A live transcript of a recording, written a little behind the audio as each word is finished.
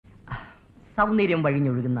സൗന്ദര്യം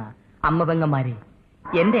വഴിഞ്ഞൊഴുകുന്ന അമ്മപെങ്ങന്മാരെ,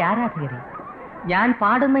 എന്റെ ആരാധകരെ, ഞാൻ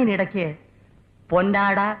പാടുന്നതിനിടയ്ക്ക്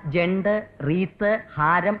പൊന്നാട, ജണ്ട്, റീത്ത്,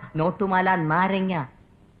 ഹാരം, നോട്ടുമാല, നാരങ്ങ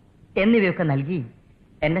എന്നിവയൊക്കെ നൽകി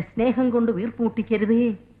എന്നെ സ്നേഹം കൊണ്ട് വീർപ്പൂട്ടിക്കരുതേ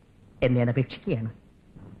എന്ന് ഞാൻ അപേക്ഷിക്കുകയാണ്.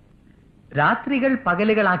 രാത്രികൾ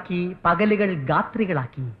പകലുകളാക്കി, പകലുകൾ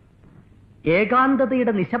ഗാത്രികളാക്കി,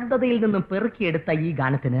 ഏകാന്തതയുടെ നിശബ്ദതയിൽ നിന്നും പെറുക്കിയെടുത്ത ഈ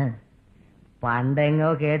ഗാനത്തിന്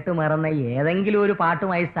പണ്ടെങ്ങോ കേട്ടു മറന്ന ഏതെങ്കിലും ഒരു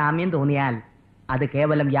പാട്ടുമായി സാമ്യം തോന്നിയാൽ അത്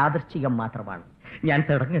കേവലം യാദൃശ്ചികം മാത്രമാണ്. ഞാൻ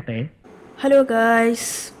തുടങ്ങട്ടെ. Hello guys,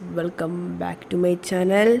 welcome back to my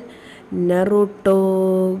channel Naruto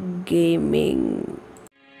gaming.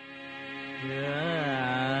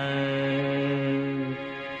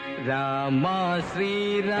 Rama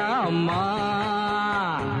Sreerama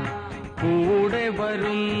കൂടെ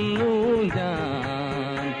വരുന്നു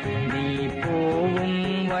ഞാൻ, നീ പോവും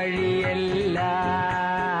വഴിയെല്ലാം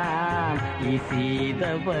ഈ സീത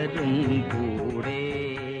വരും കൂടെ.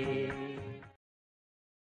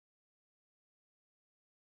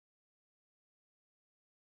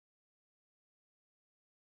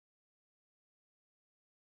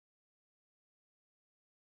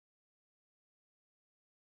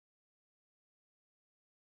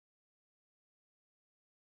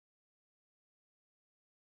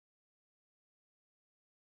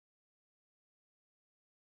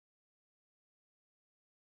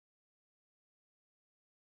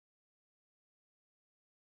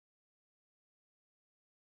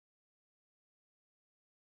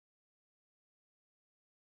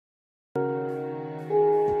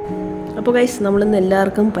 അപ്പോൾ ഗൈസ്, നമ്മളിന്ന്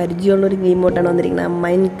എല്ലാവർക്കും പരിചയമുള്ളൊരു ഗെയിമോട്ടാണ് വന്നിരിക്കുന്നത്,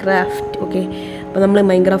 മൈൻക്രാഫ്റ്റ്. ഓക്കെ, അപ്പോൾ നമ്മൾ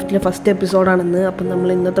മൈൻക്രാഫ്റ്റിലെ ഫസ്റ്റ് എപ്പിസോഡാണെന്ന്. അപ്പം നമ്മൾ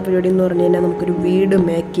ഇന്നത്തെ പരിപാടി എന്ന് പറഞ്ഞു കഴിഞ്ഞാൽ നമുക്കൊരു വീട്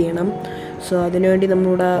മേക്ക് ചെയ്യണം. സോ അതിനുവേണ്ടി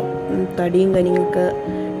നമ്മളിവിടെ തടിയും കാര്യങ്ങളൊക്കെ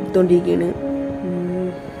എടുത്തുകൊണ്ടിരിക്കുകയാണ്.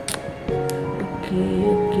 ഓക്കെ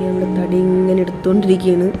ഓക്കെ നമ്മൾ തടി ഇങ്ങനെ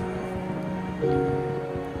എടുത്തുകൊണ്ടിരിക്കുകയാണ്.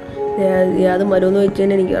 അത് മരമെന്ന് വെച്ച്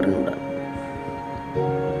തന്നെ എനിക്ക് അറിഞ്ഞൂടാ.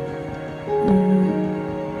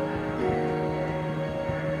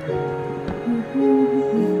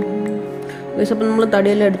 അപ്പം നമ്മൾ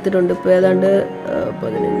തടിയെല്ലാം എടുത്തിട്ടുണ്ട്. ഇപ്പോൾ ഏതാണ്ട്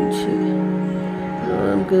 15.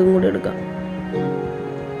 നമുക്ക് ഇതും കൂടെ എടുക്കാം.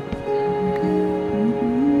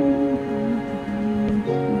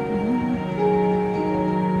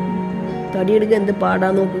 തടിയെടുക്കാൻ എന്ത്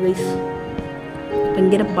പാടാന്ന് നോക്കുക ഗൈസ്,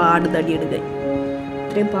 ഭയങ്കര പാട് തടിയെടുക്കാൻ.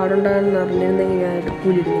 ഇത്രയും പാടുണ്ടാകുന്ന അറിഞ്ഞിരുന്നെങ്കിൽ ഞാൻ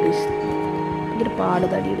എടുക്കൂലിരുന്നു ഗൈസ്. ഭയങ്കര പാട്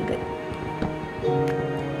തടിയെടുക്കാൻ.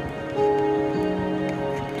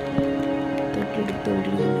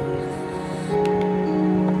 തട്ടിയെടുത്തോണ്ടിരിക്കുന്നു.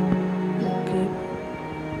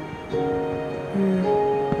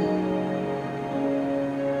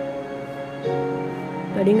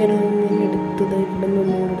 തടിയും കാര്യങ്ങളൊന്നും എടുത്തത് ഇവിടെ നിന്ന്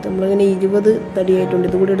ഒന്നുകൂടെ എടുത്ത് നമ്മളിങ്ങനെ 20 തടിയായിട്ടുണ്ട്.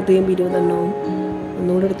 ഇതുകൂടെ എടുത്ത് കഴിയുമ്പോൾ 20 എണ്ണവും.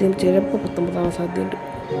 ഒന്നുകൂടെ എടുത്ത് കഴിയുമ്പോൾ ചിലപ്പോൾ 19 ആവാൻ സാധ്യതയുണ്ട്.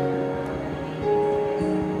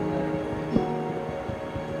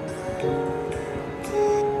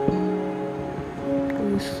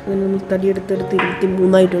 നമ്മൾ തടിയെടുത്തെടുത്ത്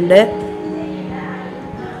 23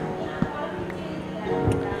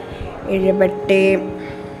 78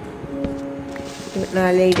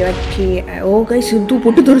 ഓ ഗൈസ്, എന്തോ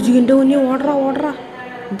പൊട്ടിത്തെറിച്ചു. എൻ്റെ മുന്നേ ഓടറാ.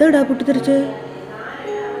 എന്താടാ പൊട്ടിത്തെറിച്ച്?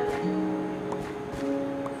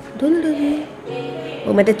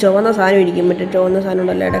 ഓ മറ്റേ ചുവന്ന സാധനം ഇരിക്കും. മറ്റേ ചുവന്ന സാധനം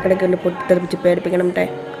ഉണ്ടല്ലോ, ഇടക്കിടയ്ക്ക് ഉണ്ട് പൊട്ടിത്തെറിപ്പിച്ച് പേടിപ്പിക്കണം. മറ്റേ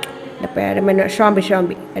എൻ്റെ പേരമ്മ ഷാമ്പി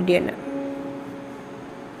അടി തന്നെ.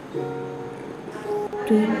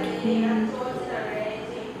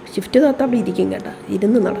 ഷിഫ്റ്റ് താത്ത അവിടെ ഇരിക്കും കേട്ടാ,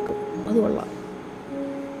 ഇരുന്ന് നടക്കും. അത് കൊള്ളാം.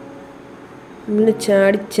 ഇങ്ങനെ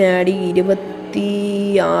ചാടി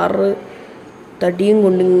 26 തടിയും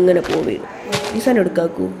കൊണ്ട് ഇങ്ങനെ പോവുകയും. ഈ സാധനം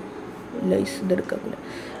എടുക്കാക്കൂ? ഇല്ല, ഇതെടുക്കാക്കൂല.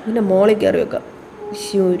 പിന്നെ മോളിൽ കയറി വെക്കാം.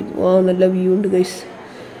 ആ നല്ല വ്യൂ ഉണ്ട് ഗൈസ്.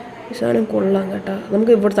 ഈ സാധനം കൊള്ളാം കേട്ടാ.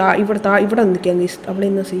 നമുക്ക് ഇവിടെ നിൽക്കാം ഗൈസ്. അവിടെ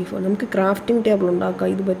നിന്ന് സേഫാണ്. നമുക്ക് ക്രാഫ്റ്റിംഗ് ടേബിൾ ഉണ്ടാക്കാം.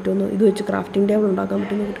 ഇത് പറ്റുമെന്ന്, ഇത് വെച്ച് ക്രാഫ്റ്റിംഗ് ടേബിൾ ഉണ്ടാക്കാൻ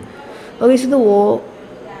പറ്റുമെന്ന് കിട്ടും. ആ ഗൈസ്, ഇത്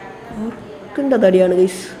ഓർക്കിൻ്റെ തടിയാണ്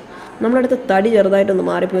ഗൈസ്. നമ്മളടുത്ത് തടി ചെറുതായിട്ടൊന്ന്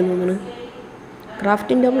മാറിപ്പോയെന്ന് തോന്നുന്നു.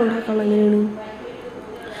 ക്രാഫ്റ്റിംഗ് ടേബിൾ ഉണ്ടാക്കാനുള്ള എങ്ങനെയാണ്?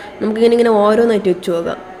 നമുക്കിങ്ങനെ ഓരോന്നായിട്ട് വെച്ച്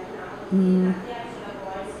നോക്കാം.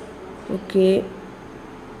 ഓക്കെ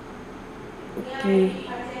ഓക്കെ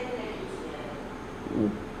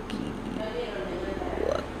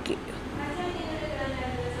ഓക്കെ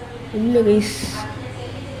ഇല്ല ഗൈസ്,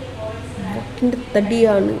 ഓർക്കിൻ്റെ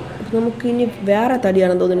തടിയാണ്. അപ്പം നമുക്കിനി വേറെ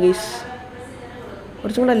തടിയാണെന്ന് തോന്നുന്നു ഗൈസ്.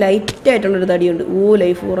 കുറച്ചും കൂടെ ലൈറ്റായിട്ടുള്ളൊരു തടിയുണ്ട്.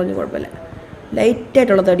 ലൈഫ് കുറഞ്ഞ് കുഴപ്പമില്ല.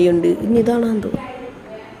 ലൈറ്റായിട്ടുള്ള തടിയുണ്ട്. ഇനി ഇതാണെന്ന് തോന്നുന്നു.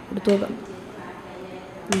 എടുത്തു നോക്കാം.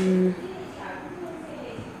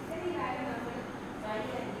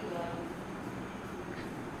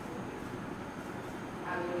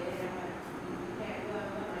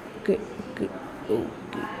 ഓക്കെ ഓക്കെ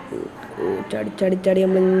ഓക്കെ ചാടി ചാടി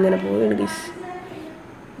നമ്മളിങ്ങനെ പോവുകയാണ് ഗൈസ്.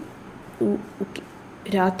 ഓക്കെ,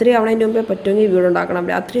 രാത്രി ആവണതിൻ്റെ മുമ്പേ പറ്റുമെങ്കിൽ വീട് ഉണ്ടാക്കണം.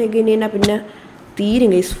 രാത്രി ആയി കഴിഞ്ഞാൽ പിന്നെ തീരും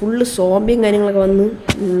ഗൈസ്. ഫുള്ള് സോംബിയും കാര്യങ്ങളൊക്കെ വന്ന്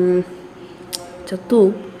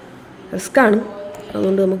ചത്തുവും. റിസ്ക്കാണ്.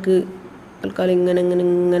 അതുകൊണ്ട് നമുക്ക് തൽക്കാലം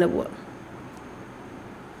ഇങ്ങനെ പോവാം.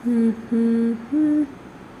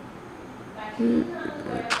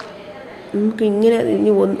 നമുക്ക് ഇങ്ങനെ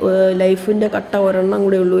ഇനി ലൈഫിൻ്റെ കട്ട ഒരെണ്ണം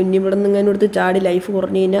കൂടെ ഉള്ളൂ. ഇനി ഇവിടെ നിന്ന് ഇങ്ങനെ എടുത്ത് ചാടി ലൈഫ്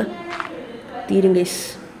കുറഞ്ഞു കഴിഞ്ഞാൽ തീരും ഗൈസ്.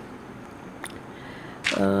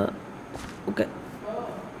 ഓക്കെ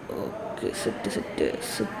ഓക്കെ, സെറ്റ്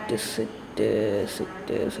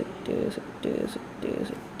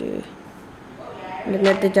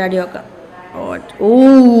ഇങ്ങനത്തെ ചാടി നോക്കാം. ഓ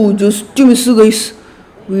ജസ്റ്റ് മിസ് ഗൈസ്.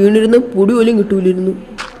 വീണിരുന്ന് പൊടി പോലും കിട്ടൂലിരുന്നു.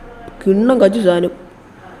 കിണ്ണം കാച്ചു സാധനം,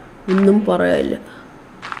 ഒന്നും പറയാനില്ല.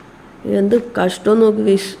 എന്ത് കഷ്ടം നോക്ക്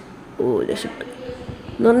ഗൈസ്. ഓ രക്ഷപ്പെട്ടു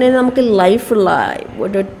എന്ന് പറഞ്ഞാൽ നമുക്ക് ലൈഫുള്ള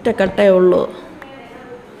ഒരൊറ്റ കട്ടേ ഉള്ളൂ.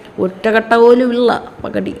 ഒറ്റ കട്ട പോലും ഇല്ല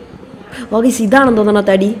പകടി. ഓ ഗൈസ്, ഇതാണെന്ന് തോന്നണം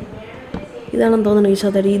തടി. ഇതാണെന്ന് തോന്നണം ഗൈസ്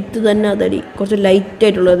ആ തടി. ഇത് തന്നെ ആ തടി, കുറച്ച്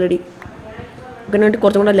ലൈറ്റായിട്ടുള്ള തടി. അങ്ങനെ വേണ്ടി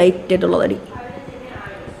കുറച്ചും കൂടെ ലൈറ്റായിട്ടുള്ള തടി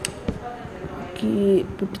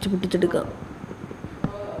പൊട്ടിച്ചെടുക്കാം.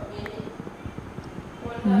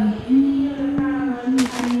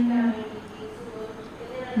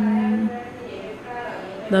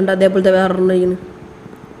 അതുകൊണ്ട് അതേപോലത്തെ വേറൊരെണ്ണം ഇരിക്കുന്നു.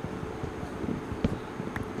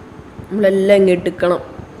 നമ്മളെല്ലാം ഇങ്ങ് എടുക്കണം.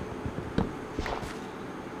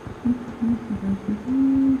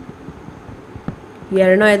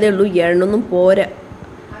 എണ്ണമായതേ ഉള്ളൂ. എണ്ണൊന്നും പോരാ,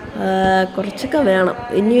 കുറച്ചൊക്കെ വേണം.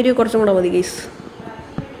 ഇനിയൊരു കുറച്ചും കൂടെ മതി ഗൈസ്.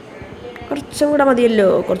 കുറച്ചും കൂടെ മതിയല്ലോ.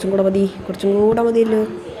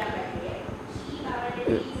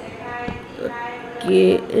 ഓക്കെ,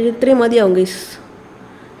 ഇത്രയും മതിയാവും ഗൈസ്.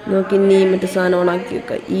 നോക്കി ഇനി മറ്റേ സാധനം ഓണാക്കി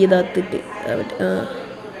വെക്കാം. ഇതാത്തിട്ട്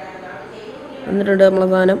എന്നിട്ടുണ്ട് നമ്മളെ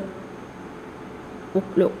സാധനം.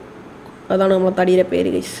 ക്ലോക്ക്, അതാണ് നമ്മളെ തടിയുടെ പേര്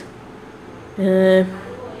ഗൈസ്.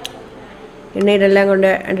 എണ്ണയിലെല്ലാം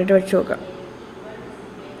കൊണ്ട് എന്നിട്ട് വെച്ച് നോക്കാം.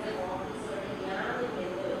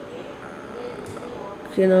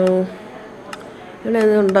 എണ്ണ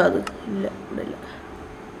ഉണ്ടോ? അത് ഇല്ല, ഇവിടെ ഇല്ല.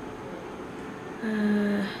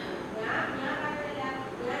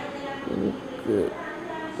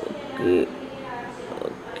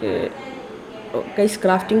 ഗൈസ്,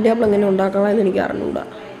 ക്രാഫ്റ്റിംഗ് ടേബിൾ എങ്ങനെ ഉണ്ടാക്കണമെന്ന് എനിക്ക് അറിഞ്ഞൂടാ.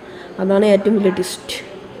 അതാണ് ഏറ്റവും വലിയ ട്വിസ്റ്റ്.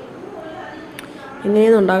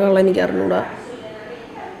 എങ്ങനെയൊന്നും ഉണ്ടാക്കാനുള്ള എനിക്ക് അറിഞ്ഞൂടാ.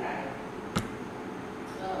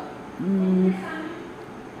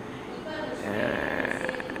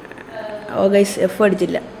 ഓ ഗൈസ്, എഫ്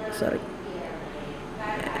അടിച്ചില്ല, സോറി.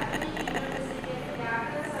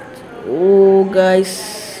 ഓ ഗൈസ്,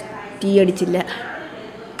 ടി അടിച്ചില്ല,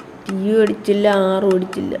 ആറും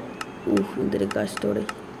അടിച്ചില്ല. എന്തൊരു കഷ്ടോടെ.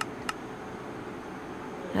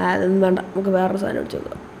 അതൊന്നും വേണ്ട, നമുക്ക് വേറൊരു സാധനം അടിച്ചു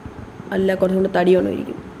നോക്കാം. അല്ല, കുറച്ചും കൂടെ തടി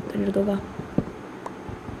വേണമായിരിക്കും. തടി എടുത്ത് നോക്കാം.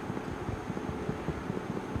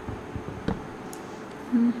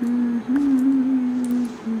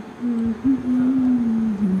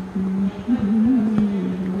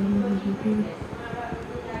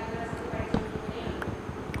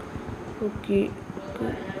 ഓക്കെ,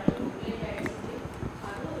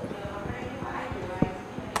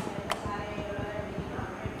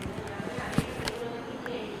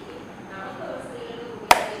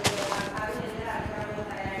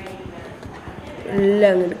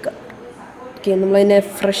 എല്ലാം അങ്ങ് എടുക്കാം. ഓക്കെ, നമ്മളതിനെ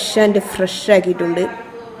ഫ്രഷ് ആക്കിയിട്ടുണ്ട്.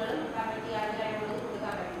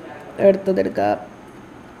 എടുത്തതെടുക്കാം.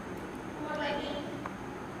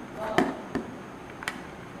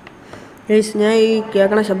 ഞാൻ ഈ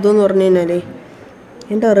കേൾക്കണ ശബ്ദം എന്ന് പറഞ്ഞു കഴിഞ്ഞാലേ,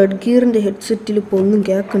 എൻ്റെ റെഡ്ഗിയറിൻ്റെ ഹെഡ്സെറ്റിൽ ഇപ്പോൾ ഒന്നും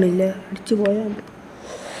കേൾക്കണില്ല. അടിച്ചു പോയാൽ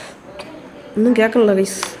ഒന്നും കേൾക്കണില്ല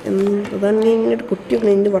ഗൈസ്. അതാണ് ഞാൻ ഇങ്ങനെ കുട്ടി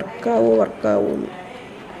വെക്കണം. ഇതിൻ്റെ വർക്കാവോ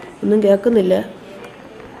ഒന്നും കേൾക്കുന്നില്ല.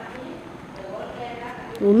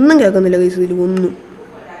 ഗൈസ്. ഇതിൽ ഒന്നും.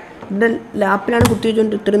 എൻ്റെ ലാപ്പിലാണ് കുത്തി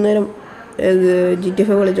വെച്ചുകൊണ്ട് ഇത്രയും നേരം GTA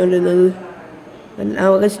 5 കളിച്ചുകൊണ്ടിരുന്നത്.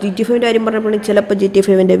 GTA 5ൻ്റെ കാര്യം പറഞ്ഞപ്പോൾ ചിലപ്പോൾ GTA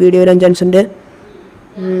 5ൻ്റെ വീഡിയോ വരാൻ ചാൻസ് ഉണ്ട്.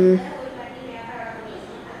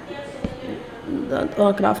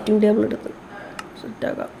 ക്രാഫ്റ്റിംഗ് ടേബിൾ എടുത്ത്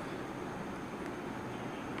സെറ്റാക്കാം.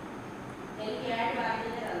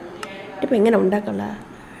 ഇപ്പം എങ്ങനെ ഉണ്ടാക്കണ്ട?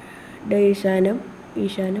 ഈശാനം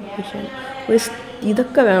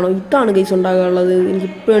ഇതൊക്കെ വേണം. ഇതാണ് ഗൈസ് ഉണ്ടാകാനുള്ളത്.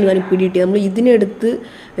 എനിക്കിപ്പോഴാണ് ഞാൻ പിടികിട്ടിയത്. നമ്മൾ ഇതിനെടുത്ത്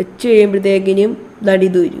വെച്ച് കഴിയുമ്പോഴത്തേക്കിനും ദടി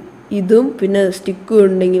ഇത് വരും. ഇതും പിന്നെ സ്റ്റിക്കും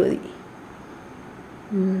ഉണ്ടെങ്കിൽ മതി.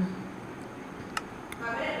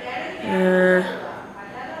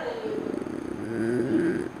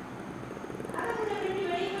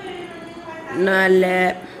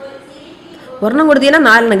 ഒരെണ്ണം കൊടുത്തു കഴിഞ്ഞാൽ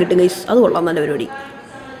 4 കിട്ടും ഗൈസ്. അത് കൊള്ളാം, നല്ല പരിപാടി.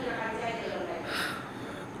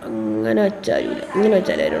 അങ്ങനെ വെച്ചാൽ വരില്ല, ഇങ്ങനെ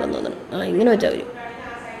വെച്ചാൽ വരുമെന്ന് തോന്നണം. ഇങ്ങനെ വെച്ചാൽ വരും,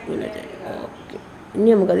 ഇങ്ങനെ വെച്ചാൽ. ഓക്കെ, ഇനി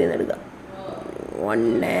നമുക്കതിൽ നിന്ന് എടുക്കാം. 1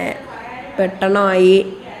 8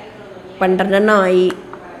 12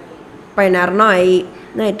 16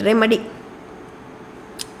 എന്നാൽ ഇത്രയും മതി.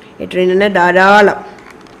 8 തന്നെ ധാരാളം,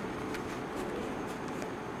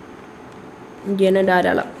 ഇങ്ങനെ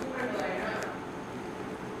ധാരാളം.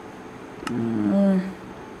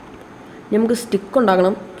 നമുക്ക് സ്റ്റിക്ക്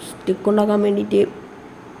ഉണ്ടാക്കണം. സ്റ്റിക്ക് ഉണ്ടാക്കാൻ വേണ്ടിയിട്ട്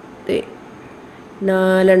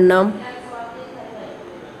 4 എണ്ണം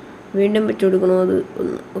വീണ്ടും വെച്ച് കൊടുക്കണോ? അത്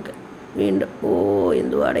 1. ഓക്കെ, വീണ്ടും.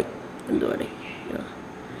 എന്തുവാടേ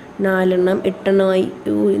 4 എണ്ണം 8 എണ്ണമായി.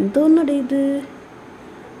 എന്തോന്നടേ ഇത്?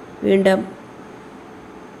 വീണ്ടും.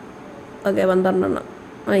 ഓക്കെ, 12 എണ്ണം.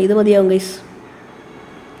 ഇത് മതിയാവും ഗൈസ്.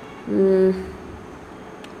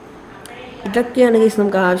 ഇതൊക്കെയാണ് ഗൈസ്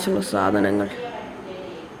നമുക്ക് ആവശ്യമുള്ള സാധനങ്ങൾ.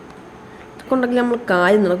 ഇതൊക്കെ ഉണ്ടെങ്കിൽ നമ്മൾ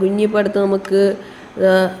കാര്യം നടക്കും. ഇനിയിപ്പോൾ അടുത്ത് നമുക്ക്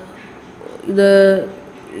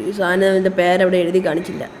ഈ സാധനത്തിൻ്റെ പേരവിടെ എഴുതി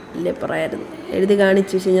കാണിച്ചില്ല, അല്ലേ പറയായിരുന്നു. എഴുതി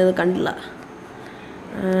കാണിച്ചു വെച്ച് കഴിഞ്ഞാൽ അത് കണ്ടില്ല.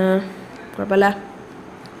 കുഴപ്പമില്ല.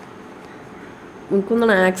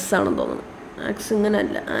 എനിക്കൊന്നാണ് ആക്സ് ആണെന്ന് തോന്നുന്നു. ആക്സ്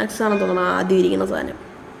ഇങ്ങനെയല്ല, ആക്സ് ആണെന്ന് തോന്നണം ആദ്യം ഇരിക്കുന്ന സാധനം.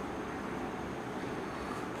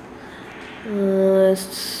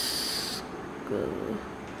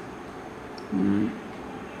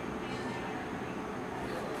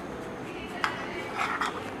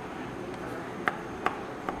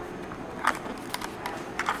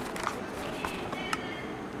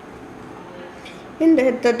 എൻ്റെ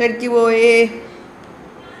ഹെഡ്സെറ്റ് പോയേ.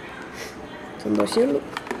 സന്തോഷമേ ഉള്ളൂ.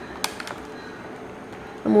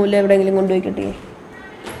 മൂല എവിടെയെങ്കിലും കൊണ്ടുപോയിക്കട്ടെ.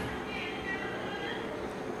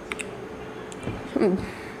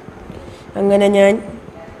 അങ്ങനെ ഞാൻ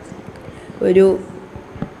ഒരു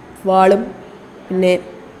വാളും പിന്നെ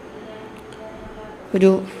ഒരു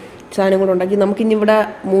സാധനം കൂടെ ഉണ്ടാക്കി. നമുക്കിനി ഇവിടെ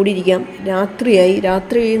മൂടിയിരിക്കാം. രാത്രിയായി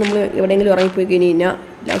നമ്മൾ എവിടെയെങ്കിലും ഇറങ്ങിപ്പോയി കഴിഞ്ഞാൽ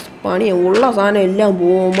ലാസ്റ്റ് പണിയാണ്. ഉള്ള സാധനം എല്ലാം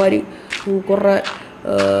പോകുമാർ കുറേ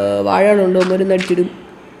വാഴകളുണ്ട്, മരുന്നടിച്ചിടും.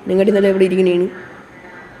 നിങ്ങളുടെ നല്ല ഇവിടെ ഇരിക്കണേന്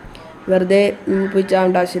വെറുതെ പോയി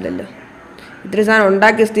ചാവേണ്ട ആവശ്യമില്ലല്ലോ. ഇത്രയും സാധനം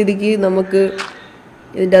ഉണ്ടാക്കിയ സ്ഥിതിക്ക് നമുക്ക്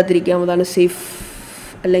ഇതിൻ്റെ അകത്തിരിക്കാം. അതാണ് സേഫ്.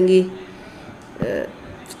 അല്ലെങ്കിൽ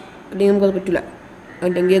നമുക്കത് പറ്റില്ല.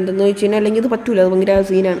 അല്ലെങ്കിൽ എന്തെന്ന് വെച്ച് കഴിഞ്ഞാൽ അല്ലെങ്കിൽ ഇത് പറ്റില്ല. അത് ഭയങ്കര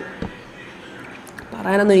സീനാണ്.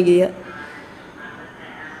 പറയാനൊന്നും എനിക്കില്ല.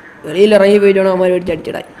 വെളിയിൽ ഇറങ്ങി പോയിട്ട് വേണം അമ്മ മേടിച്ച്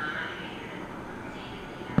അടിച്ചിടാൻ.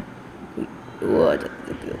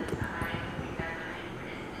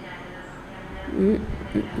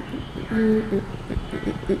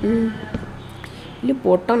 ഇതിൽ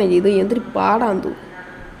പൊട്ടാണ് ചെയ്ത്. എന്തൊരു പാടാന്ന് തോന്നുന്നു.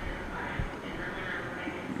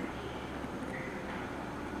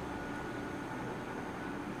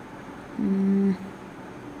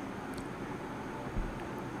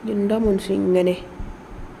 എന്താ മനുഷ്യൻ ഇങ്ങനെ?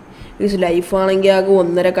 ഇത് ലൈഫാണെങ്കിൽ ആകെ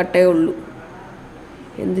 1.5 കട്ടേ ഉള്ളൂ.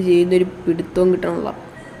 എന്ത് ചെയ്യുന്നൊരു പിടുത്തവും കിട്ടണമല്ല.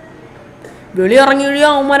 വെളി ഇറങ്ങി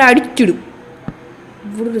കഴിയാൽ അവന്മാരെ അടിച്ചിടും.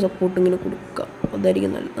 ഇവിടെ ഒരു സപ്പോർട്ട് ഇങ്ങനെ കൊടുക്കാം,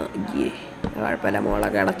 അതായിരിക്കും നല്ലത്. കുഴപ്പമില്ല,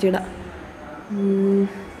 മോളൊക്കെ അടച്ചിടാം.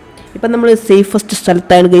 ഇപ്പം നമ്മൾ സേഫസ്റ്റ്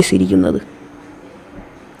സ്ഥലത്താണ് ഗൈസ് ഇരിക്കുന്നത്.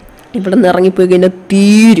 ഇവിടെ നിന്ന് ഇറങ്ങിപ്പോയി കഴിഞ്ഞാൽ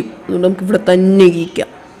തീരും. അതുകൊണ്ട് നമുക്ക് ഇവിടെ തന്നെ ഇരിക്കാം.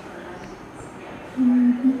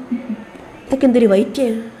 ഇതൊക്കെ എന്തൊരു വൈറ്റ്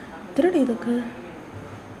എത്രയുടെ ഇതൊക്കെ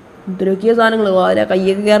എന്തൊരൊക്കെയോ സാധനങ്ങൾ. ഓരോ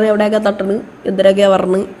കയ്യൊക്കെ കയറി എവിടെയൊക്കെ തട്ടണ്, എന്തൊരൊക്കെയാ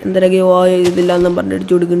പറഞ്ഞ്, എന്തൊരൊക്കെയോ ഇതില്ലാന്നും പറഞ്ഞ്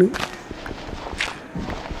അടിച്ചു കൊടുക്കണ്.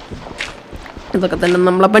 ഇതൊക്കെ തന്നെ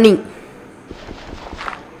നമ്മളെ പണി.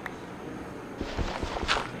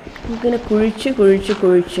 ഇങ്ങനെ കുഴിച്ച്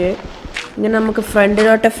ഇങ്ങനെ നമുക്ക്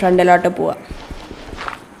ഫ്രണ്ടിലോട്ട് പോവാം.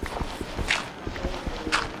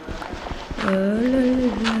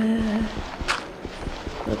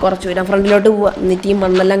 കുറച്ച് പേരാ ഫ്രണ്ടിലോട്ട് പോവാം. എന്നിട്ട് ഈ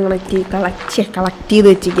മണ്ണെല്ലാം കളക്ട് ചെയ്ത്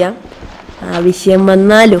വെച്ചിരിക്കാം. ആവശ്യം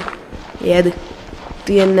വന്നാലോ ഏത്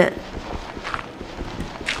ഇത് തന്നെ.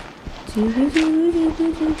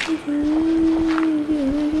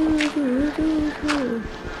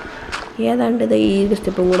 ഏതാണ്ട് ഇത് ഈ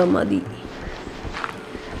സ്റ്റെപ്പും കൂടെ മതി.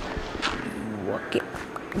 ഓക്കെ,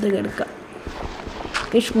 ഇത് എടുക്കാം.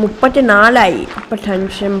 34 35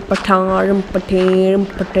 36 37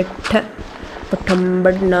 38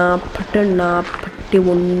 39 40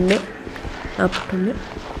 41 41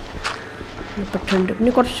 42.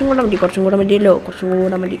 പിന്നെ കുറച്ചും കൂടെ മതിയല്ലോ.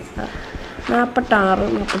 46 47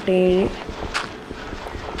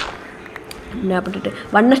 48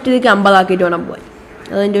 വണ്ണ സ്ഥിതിക്ക് 50 ആക്കിയിട്ട് വേണം പോകാൻ.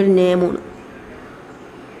 അതിൻ്റെ ഒരു നിയമമാണ്.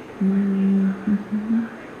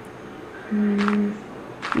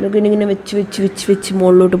 ഇതൊക്കെ ഇങ്ങനെ വെച്ച്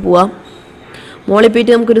മുകളിലോട്ട് പോവാം. മുകളിൽ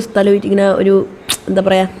പോയിട്ട് നമുക്കൊരു സ്ഥലം ഇങ്ങനെ ഒരു എന്താ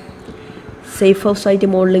പറയുക സേഫ് ഹൗസ് ആയിട്ട്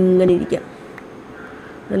മുകളിൽ ഇങ്ങനെ ഇരിക്കാം.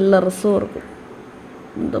 നല്ല രസം ഓർക്കും.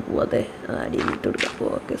 എന്താ പോവാതെ അടിയിട്ട് കൊടുക്കാം.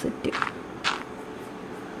 Okay, set.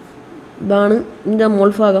 ഇതാണ് ഇതിൻ്റെ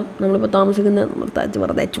മോൾഭാഗം. നമ്മളിപ്പോൾ താമസിക്കുന്ന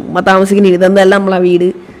വെറുതെ ചുമ്മാ താമസിക്കുന്ന ഇതെന്തല്ല നമ്മളാ വീട്.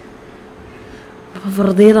 അപ്പോൾ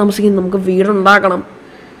വെറുതെ താമസിക്കുന്ന നമുക്ക് വീടുണ്ടാക്കണം.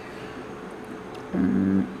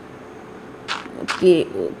 Okay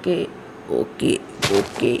okay okay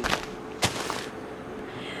okay.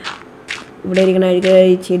 ഇവിടെ ഇരിക്കണ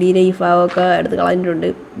ഈ ചെടിയുടെ ഈ ഭാഗമൊക്കെ എടുത്ത് കളഞ്ഞിട്ടുണ്ട്.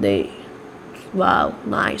 ദേ വാവ്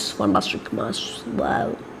നൈസ് ഫണ്ടാസ്റ്റിക് മാസ്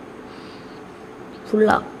വാവ്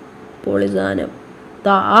ഫുള്ളാ പൊളി സാധനം.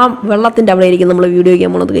 ആ വെള്ളത്തിൻ്റെ അവിടെ ആയിരിക്കും നമ്മൾ വീഡിയോ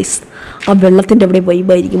വയ്ക്കാൻ പോണത് ഗൈസ്. ആ വെള്ളത്തിൻ്റെ അവിടെ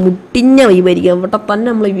വൈബായിരിക്കും, മുട്ടിഞ്ഞ വൈബായിരിക്കും. അവിടെ തന്നെ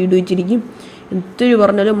നമ്മൾ വീഡിയോ വെച്ചിരിക്കും. എന്തൊരു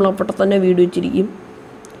പറഞ്ഞാലും നമ്മൾ അവിടെ തന്നെ വീഡിയോ വെച്ചിരിക്കും.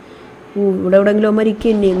 ഇവിടെ എവിടെയെങ്കിലും അവന്മാർ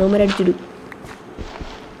ഇരിക്കുക അവന്മാർ അടിച്ചിടും.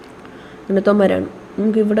 അങ്ങനത്തെ അവന്മാരാണ്.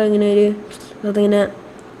 നമുക്കിവിടെ ഇങ്ങനെ ഒരു വെറുതെ ഇങ്ങനെ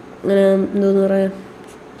എന്താന്ന് പറയാ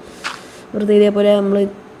വെറുതെ ഇതേപോലെ നമ്മൾ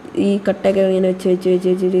ഈ കട്ടയൊക്കെ ഇങ്ങനെ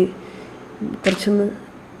വെച്ചിട്ട് കുറച്ചൊന്ന്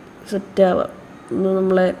സെറ്റാവാം.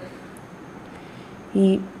 നമ്മളെ ഈ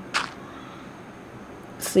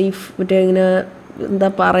സേഫ് മറ്റേ ഇങ്ങനെ എന്താ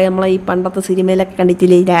പറയുക, നമ്മളെ ഈ പണ്ടത്തെ സിനിമയിലൊക്കെ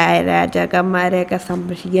കണ്ടിട്ടില്ലേ രാജാക്കന്മാരെയൊക്കെ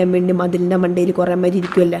സംരക്ഷിക്കാൻ വേണ്ടി മതിലിൻ്റെ മണ്ടയിൽ കുറേ പേര്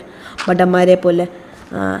ഇരിക്കുമല്ലേ, ഭടന്മാരെ പോലെ.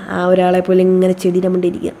 ആ ഒരാളെ പോലെ ഇങ്ങനെ ചെടിയുടെ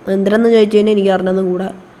മണ്ടയിൽ ഇരിക്കുക. എന്തിനാന്ന് ചോദിച്ചു കഴിഞ്ഞാൽ എനിക്ക് അറിഞ്ഞൊന്നും കൂടെ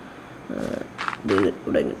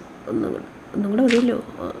ഇവിടെ ഒന്നും കൂടെ മതിയല്ലോ.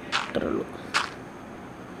 അത്രേ ഉള്ളൂ.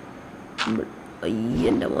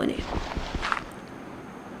 അയ്യൻ്റെ മോനെ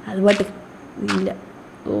അത് പാട്ട് ഇല്ല.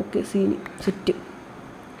 Okay സീനി set.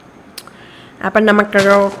 അപ്പം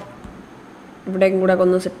നമുക്കൊരു ഇവിടേക്കും കൂടെ ഒക്കെ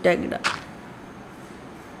ഒന്ന് സെറ്റാക്കിയിടാം.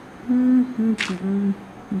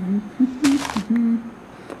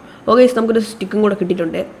 ഓക്കെ നമുക്കൊരു സ്റ്റിക്കും കൂടെ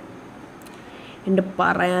കിട്ടിയിട്ടുണ്ട്. എൻ്റെ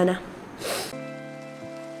പറയാനാ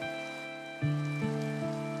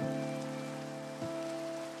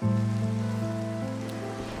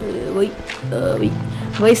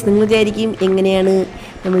വോയിസ് നിങ്ങൾ വിചാരിക്കും എങ്ങനെയാണ്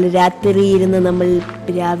നമ്മൾ രാത്രി ഇരുന്ന് നമ്മൾ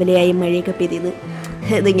രാവിലെയായി മഴയൊക്കെ പെയ്യുന്നത്.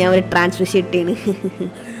 ഇത് ഞാൻ ഒരു ട്രാൻസ്മിഷൻ ഇട്ടാണ്.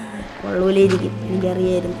 കൊള്ളൂലായിരിക്കും,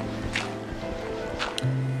 എനിക്കറിയായിരുന്നു.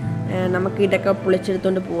 നമുക്ക് ഇതൊക്കെ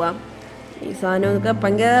പൊളിച്ചെടുത്തോണ്ട് പോവാം. ഈ സാധനമൊക്കെ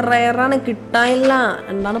ഭയങ്കര റയറാണ്, കിട്ടാനില്ല.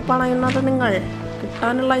 എന്താണ് പണയുന്നത് നിങ്ങൾ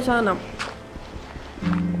കിട്ടാനുള്ള ഈ സാധനം?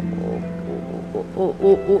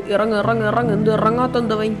 ഇറങ്ങ് എന്ത് ഇറങ്ങാത്ത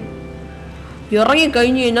എന്താ വൈ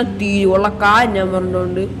ഇറങ്ങിക്കഴിഞ്ഞ് കഴിഞ്ഞാൽ തീരുള്ള കാര്യം ഞാൻ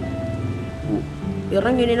പറഞ്ഞുകൊണ്ട്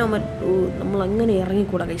ഇറങ്ങി കഴിഞ്ഞാൽ നമ്മൾ അങ്ങനെ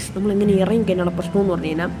ഇറങ്ങിക്കൂടാ ഗൈസ്. നമ്മളെങ്ങനെ ഇറങ്ങിക്കഴിഞ്ഞാൽ പ്രശ്നമെന്ന് പറഞ്ഞു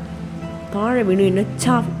കഴിഞ്ഞാൽ താഴെ വീണ് കഴിഞ്ഞാൽ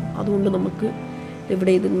ചാവും. അതുകൊണ്ട് നമുക്ക്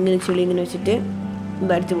ഇവിടെ ഇത് ഇങ്ങനെ ചെളി ഇങ്ങനെ വെച്ചിട്ട്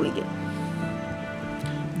ഇതടിച്ച് പൊളിക്കാം.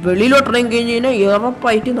 വെളിയിലോട്ട് ഇറങ്ങി കഴിഞ്ഞ് കഴിഞ്ഞാൽ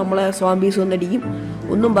ഉറപ്പായിട്ട് നമ്മളെ സ്വാംബീസ് വന്നടിക്കും.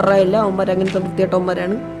 ഒന്നും പറയാനില്ല, അവന്മാർ അങ്ങനത്തെ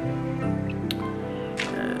വൃത്തിയായിട്ടവന്മാരാണ്.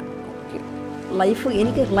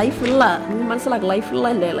 എനിക്ക് ലൈഫുള്ള നിങ്ങൾ മനസ്സിലാക്കുക, ലൈഫുള്ള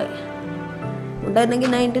അല്ലേ അല്ലേ ഉണ്ടായിരുന്നെങ്കിൽ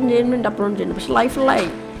 19 അപ്ലോഡ് ചെയ്യുന്നു. പക്ഷെ ലൈഫുള്ളായി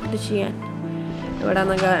ഇത് ചെയ്യാൻ ഇവിടെ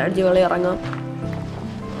നിന്നൊക്കെ അടിച്ച് കളി ഇറങ്ങാം.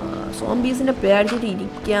 സോംബീസിൻ്റെ പേടിച്ചിട്ട്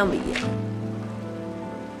ഇരിക്കാൻ വയ്യ.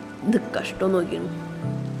 ഇത് കഷ്ടം നോക്കിയാണ്.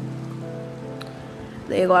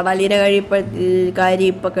 കോടാലിയുടെ കാര്യം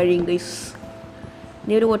ഇപ്പം കഴിയും ഗൈസ്.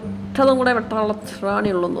 ഇനി ഒരു ഒറ്റതും കൂടെ വെട്ടാനുള്ള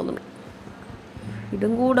ത്രാണിയുള്ളതെന്ന് തോന്നുന്നു.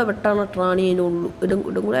 ഇതും കൂടെ വെട്ടാനുള്ള ത്രാണി അതിനുള്ളൂ. ഇതും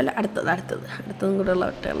കൂടെ അല്ല അടുത്തതും കൂടെ ഉള്ള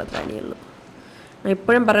വെട്ടാനുള്ള ത്രാണിയേ ഉള്ളൂ. ഞാൻ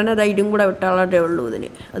എപ്പോഴും പറയണത് ഇതും കൂടെ വെട്ടാളേ ഉള്ളൂ ഇതിന്.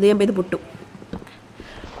 അത് ചെയ്യുമ്പോൾ ഇത് പൊട്ടും.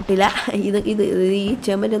 പൊട്ടില്ല. ഇത് ഈ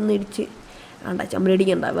ചുമരൊന്നും ഇടിച്ച്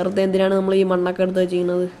ചുമരടിക്കണ്ട. വെറുതെ എന്തിനാണ് നമ്മൾ ഈ മണ്ണൊക്കെ എടുത്ത്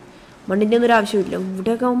ചെയ്യുന്നത്? മണ്ണിൻ്റെ ഒന്നും ഒരു ആവശ്യമില്ല.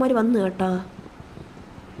 ഇവിടെയൊക്കെ അവന്മാർ വന്ന് കേട്ടാ.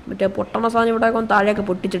 മറ്റേ പൊട്ടണ സാധനം ഇവിടെയൊക്കെ ഒന്ന് താഴെയൊക്കെ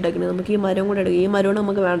പൊട്ടിച്ചിട്ടേക്കുന്നത്. നമുക്ക് ഈ മരം കൂടെ എടുക്കും. ഈ മരമാണ്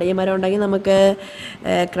നമുക്ക് വേണ്ട. ഈ മരം ഉണ്ടെങ്കിൽ നമുക്ക്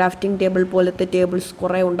ക്രാഫ്റ്റിംഗ് ടേബിൾ പോലത്തെ ടേബിൾസ്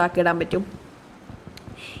കുറേ ഉണ്ടാക്കിയിടാൻ പറ്റും.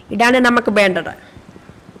 ഇതാണ് നമുക്ക് വേണ്ടത്.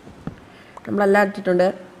 നമ്മളെല്ലാം ഇട്ടിട്ടുണ്ട്.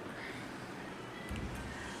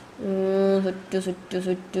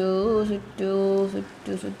 ചുറ്റു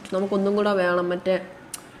നമുക്കൊന്നും കൂടെ വേണം. മറ്റേ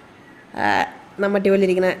നമ്മറ്റ പോലെ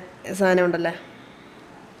ഇരിക്കുന്ന സാധനം ഉണ്ടല്ലേ,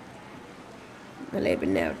 അല്ലേ?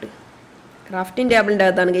 പിന്നെ ആവട്ടെ ക്രാഫ്റ്റിംഗ് ടേബിളിൻ്റെ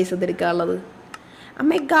അകത്താണ് ഗൈസ് അത് എടുക്കാനുള്ളത്.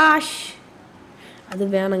 അമ്മേ ഗാഷ് അത്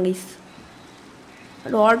വേണം ഗൈസ്.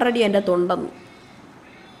 അത് ഓൾറെഡി എൻ്റെ തൊണ്ടെന്നു.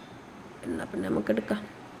 എന്നാൽ പിന്നെ നമുക്കെടുക്കാം.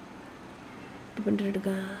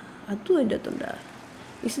 എടുക്കാം. അതും എൻ്റെ അകത്തുണ്ട്.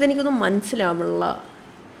 ഗൈസ് ഇതെനിക്കൊന്നും മനസ്സിലാവുള്ള.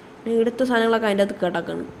 ഞാൻ എടുത്ത സാധനങ്ങളൊക്കെ അതിൻ്റെ അകത്ത്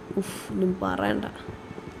കിടക്കണം. ഒന്നും പറയണ്ട.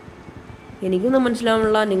 എനിക്കൊന്നും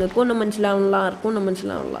മനസ്സിലാവുന്നില്ല, നിങ്ങൾക്കും ഒന്നും മനസ്സിലാവുന്നില്ല, ആർക്കും ഒന്നും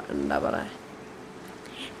മനസ്സിലാവുന്നില്ല. എന്താ പറയുക,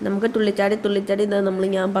 നമുക്ക് തുള്ളിച്ചാടി ഇതാ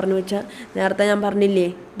ഞാൻ പറഞ്ഞു വെച്ചാൽ നേരത്തെ ഞാൻ പറഞ്ഞില്ലേ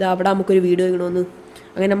ഇത് അവിടെ നമുക്കൊരു വീട് വെക്കണമെന്ന്.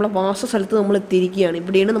 അങ്ങനെ നമ്മളെ വാസ സ്ഥലത്ത് നമ്മൾ എത്തിയിരിക്കുകയാണ്.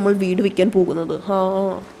 ഇവിടെയാണ് നമ്മൾ വീട് വെക്കാൻ പോകുന്നത്.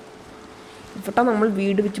 ഇവിടെ നമ്മൾ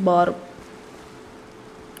വീട് വെച്ച് മാറും.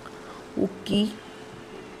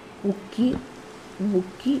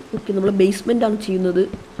 ഓക്കെ നമ്മൾ ബേസ്മെൻ്റാണ് ചെയ്യുന്നത്.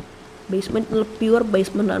 ബേസ്മെൻറ്റ് നല്ല പ്യുവർ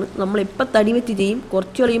ബേസ്മെൻ്റാണ്. നമ്മളെപ്പോൾ തടി വെച്ച് ചെയ്യും.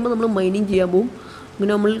 കുറച്ച് കഴിയുമ്പോൾ നമ്മൾ മൈനിങ് ചെയ്യാൻ പോകും.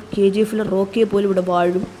 ഇങ്ങനെ നമ്മൾ KGF റോക്കിയെ പോലെ ഇവിടെ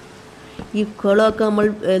വാഴും. ഈ കുളമൊക്കെ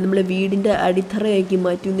നമ്മളെ വീടിൻ്റെ അടിത്തറയാക്കി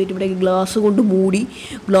മാറ്റി എന്നിട്ട് ഇവിടെ ഗ്ലാസ് കൊണ്ട് മൂടി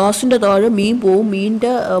ഗ്ലാസിൻ്റെ താഴെ മീൻ പോവും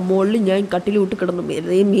മീനിൻ്റെ മുകളിൽ ഞാൻ കട്ടിലിട്ട് കിടന്നു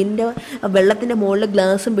മീനിൻ്റെ വെള്ളത്തിൻ്റെ മുകളിൽ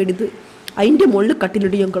ഗ്ലാസും പെടുത്ത് അതിൻ്റെ മുകളിൽ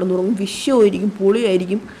കട്ടിലിട്ട് ഞാൻ കിടന്നുറങ്ങും വിഷയമായിരിക്കും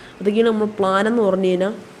പൊളിയായിരിക്കും അതൊക്കെയാണ് നമ്മൾ പ്ലാനെന്ന് പറഞ്ഞു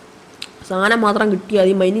കഴിഞ്ഞാൽ സാധനം മാത്രം കിട്ടിയാൽ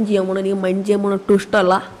മതി മൈനിങ് ചെയ്യാൻ പോകണം എനിക്ക് മൈൻ ചെയ്യാൻ പോകണം ഒട്ടും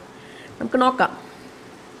ഇഷ്ടമല്ല നമുക്ക് നോക്കാം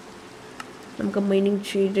നമുക്ക് മൈനിങ്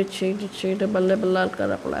ചെയ്ത് പല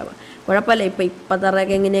ആൾക്കാരെ കുഴപ്പമില്ല ഇപ്പം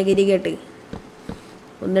തറയൊക്കെ എങ്ങനെയൊക്കെ ഇരിക്കട്ടെ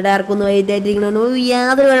ഒന്ന് ഡാർക്കൊന്ന് വൈറ്റായിട്ടിരിക്കണോ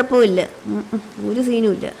യാതൊരു കുഴപ്പമില്ല ഒരു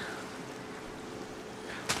സീനും ഇല്ല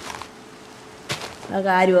ആ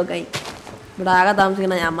കാര്യമൊക്കെ ഇവിടെ ആകെ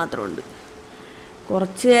താമസിക്കണ ഞാൻ മാത്രമുണ്ട്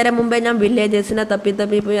കുറച്ച് നേരം മുമ്പേ ഞാൻ വില്ലേജേഴ്സിനെ തപ്പി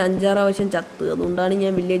പോയി 5-6 പ്രാവശ്യം ചത്ത് അതുകൊണ്ടാണ്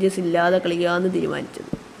ഞാൻ വില്ലേജേഴ്സ് ഇല്ലാതെ കളിക്കാമെന്ന്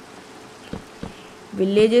തീരുമാനിച്ചത്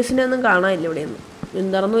വില്ലേജേഴ്സിനെ ഒന്നും കാണാനില്ല ഇവിടെയൊന്നും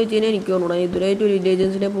എന്താണെന്ന് വെച്ച് കഴിഞ്ഞാൽ എനിക്ക് തോന്നണം ഇതുവരെയായിട്ട് ഒരു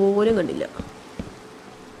വില്ലേജേഴ്സിനെ പോലും കണ്ടില്ല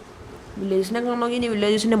വില്ലേജസിനെ കാണണമെങ്കിൽ ഇനി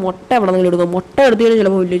വില്ലേജസിൻ്റെ മുട്ട എവിടെ നിന്നെങ്കിലും എടുക്കാം മുട്ട എടുത്തു കഴിഞ്ഞാൽ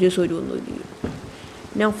ചിലപ്പോൾ വില്ലേജേഴ്സ് വരുമെന്ന് ഇരിക്കും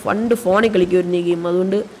ഞാൻ ഫണ്ട് ഫോണിൽ കളിക്കുമായിരുന്നു ഈ ഗെയിം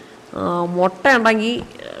അതുകൊണ്ട് മുട്ട ഉണ്ടെങ്കിൽ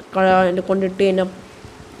എൻ്റെ കൊണ്ടിട്ട് കഴിഞ്ഞാൽ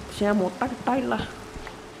പക്ഷേ ആ മുട്ട കിട്ടാനില്ല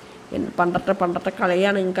പണ്ടത്തെ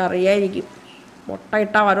കളിയാണ് എനിക്ക് അറിയായിരിക്കും മുട്ട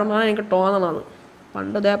ഇട്ടാൽ വരുമെന്നാണ് എനിക്ക് തോന്നണത്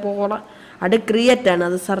പണ്ട് ഇതേപോലെ അത് ക്രിയേറ്റാണ്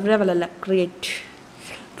അത് സർവൈവലല്ല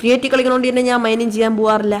ക്രിയേറ്റ് കളിക്കണോണ്ട് തന്നെ ഞാൻ മൈനിങ് ചെയ്യാൻ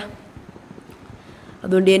പോകാറില്ല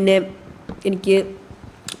അതുകൊണ്ട് തന്നെ എനിക്ക്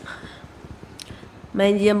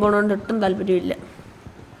മൈൻ ചെയ്യാൻ പോകണോണ്ട് ഒട്ടും താല്പര്യമില്ല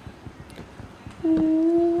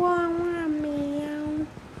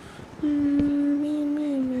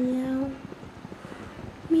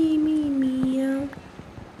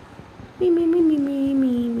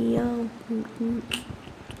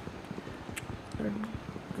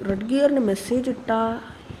റെഡ്ഗിയറിന് മെസ്സേജ് ഇട്ടാ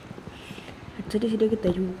ഹെഡ്സെറ്റ് ശരിയാക്കി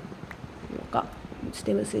തരൂ നോക്കാം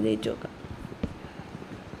മെസ്സേജ് അയച്ചു നോക്കാം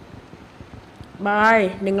ബായ്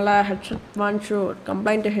നിങ്ങളെ ഹെഡ്സെറ്റ് വാങ്ങിച്ചു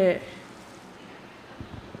കംപ്ലൈൻറ്റ് ഹേ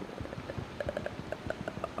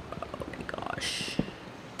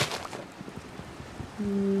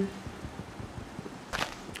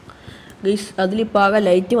ഗൈസ് അതിലിപ്പോൾ ആകെ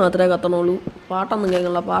ലൈറ്റ് മാത്രമേ കത്തണുള്ളൂ പാട്ടൊന്നും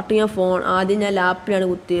കേൾക്കണില്ല പാട്ട് ആദ്യം ഞാൻ ലാപ്പിലാണ്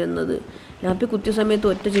കുത്തിയിരുന്നത് ലാപ്പിൽ കുത്തിയ സമയത്ത്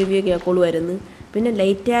ഒറ്റ ചെവിയെ കേൾക്കുള്ളൂ പിന്നെ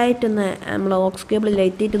ലൈറ്റായിട്ടൊന്ന് നമ്മൾ ഓക്സ് കേബിൾ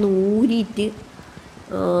ലൈറ്റായിട്ടൊന്ന് ഊരിയിട്ട്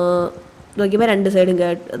നോക്കിയപ്പോൾ 2 സൈഡും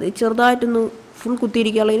കേട്ട് അത് ചെറുതായിട്ടൊന്ന് ഫുൾ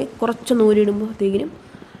കുത്തിയിരിക്കാനുള്ളതിന് കുറച്ചൊന്ന് ഊരിയിടുമ്പോഴത്തേക്കിനും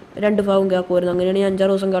 2 ഭാഗവും കേൾക്കുമായിരുന്നു അങ്ങനെയാണ് ഞാൻ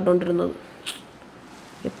 5-6 ദിവസം കേട്ടുകൊണ്ടിരുന്നത്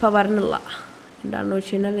ഇപ്പം വരണില്ല എന്താണെന്ന്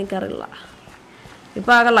വെച്ച് കഴിഞ്ഞാൽ എനിക്കറിയില്ല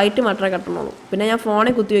ഇപ്പോൾ ആകെ ലൈറ്റ് മാത്രമേ കട്ടണുള്ളൂ പിന്നെ ഞാൻ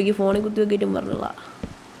ഫോണിൽ കുത്തി നോക്കിയിട്ടും പറഞ്ഞില്ല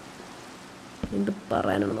എന്ത്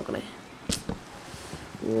പറയാനാണ് നോക്കണേ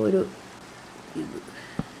ഒരു ഇത്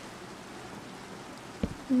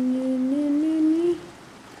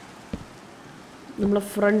നമ്മളെ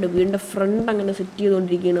വീടിൻ്റെ ഫ്രണ്ട് അങ്ങനെ സെറ്റ്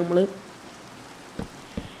ചെയ്തുകൊണ്ടിരിക്കുകയാണ് നമ്മൾ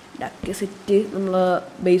ഡക്ക് സെറ്റ് നമ്മൾ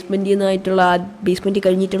ബേസ്മെൻറ്റിൽ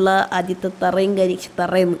കഴിഞ്ഞിട്ടുള്ള ആദ്യത്തെ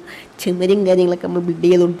തറയുന്നു ചെമ്മരും കാര്യങ്ങളൊക്കെ നമ്മൾ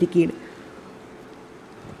ബിൽഡ് ചെയ്തുകൊണ്ടിരിക്കുകയാണ്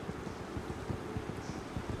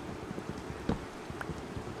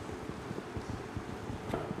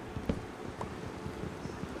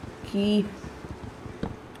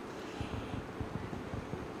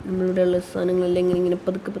നമ്മളിവിടെയുള്ള സാധനങ്ങളെല്ലാം ഇങ്ങനെ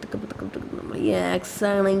പതുക്കെ നമ്മൾ ഈ ആക്സ്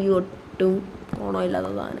ആണെങ്കിൽ ഒട്ടും ഓണമില്ലാത്ത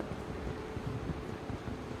സാധനം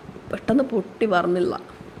പെട്ടെന്ന് പൊട്ടി പറഞ്ഞില്ല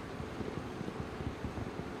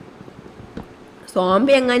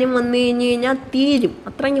സോംബി എങ്ങാനും വന്നു കഴിഞ്ഞാൽ തീരും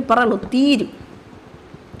അത്ര എനിക്ക് പറയുള്ളൂ തീരും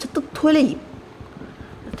തൊലയും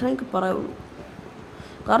അത്ര എനിക്ക് പറയുള്ളൂ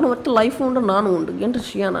കാരണം ഒറ്റ ലൈഫ് കൊണ്ട് നാണുമുണ്ട് എന്ത്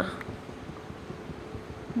ചെയ്യാനാ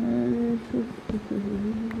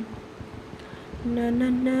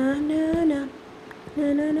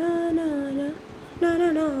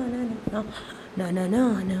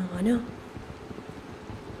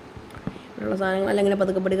ഉള്ള സാധനങ്ങളെല്ലാം ഇങ്ങനെ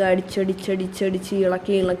പതുക്കെ അടിച്ചടിച്ച്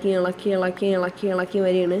ഇളക്കി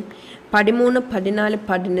വരികയാണ് 13, 14,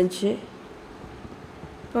 15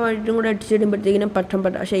 ഇപ്പോൾ ഇതും കൂടെ അടിച്ചിടുമ്പോഴത്തേക്കിനും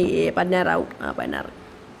പക്ഷേ 16 ആവും 16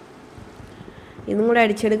 ഇതും കൂടെ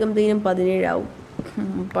അടിച്ചെടുക്കുമ്പോഴത്തേക്കിനും 17 ആവും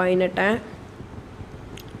 18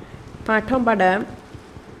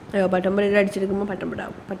 19 അടിച്ചെടുക്കുമ്പോൾ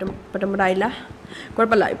 19 ആയില്ല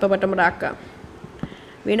കുഴപ്പമില്ല ഇപ്പോൾ 19 ആക്കാം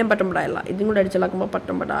വീണ്ടും 19 ആയില്ല ഇതും കൂടെ അടിച്ചിളക്കുമ്പോൾ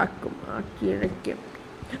 19 ആക്കും ഇഴയ്ക്കും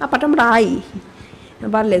 19 ആയി ഞാൻ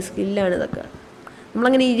പറഞ്ഞില്ലേ സ്കില്ലാണ് ഇതൊക്കെ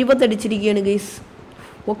നമ്മളങ്ങനെ 20 അടിച്ചിരിക്കുകയാണ് ഗൈസ്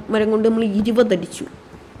മരം കൊണ്ട് നമ്മൾ 20 അടിച്ചു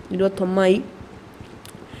 21 ആയി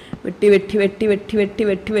വെട്ട്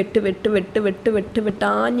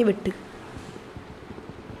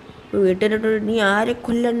വീട്ടിലിട്ട് നീ ആരെ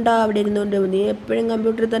കൊല്ലണ്ട അവിടെ ഇരുന്നുകൊണ്ട് നീ എപ്പോഴും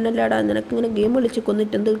കമ്പ്യൂട്ടറിൽ തന്നെ അല്ലാടാ നിനക്കിങ്ങനെ ഗെയിം കളിച്ച്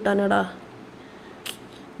കൊന്നിട്ട് എന്ത് കിട്ടാനാടാ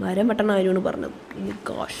മരം വെട്ടണ കാര്യമാണ് പറഞ്ഞത് ഈ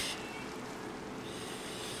ഗോഷ്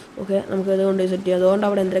ഓക്കെ, നമുക്കത് കൊണ്ട് സെറ്റ് ചെയ്യാം. അതുകൊണ്ട്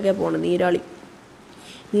അവിടെ എന്തൊക്കെയാണ് പോകണം?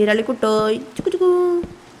 നീരാളി കുട്ടോയ് ചുക്കു ചുക്കു.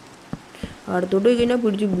 അടുത്തോട്ട് കഴിഞ്ഞാൽ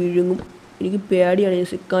പിടിച്ച് വിഴുങ്ങും. എനിക്ക് പേടിയാണ്.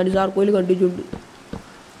 സിക്കാൻ്റെ സാർക്കോയിൽ കണ്ടിട്ടുണ്ട്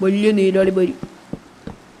വലിയ നീരാളി പരി.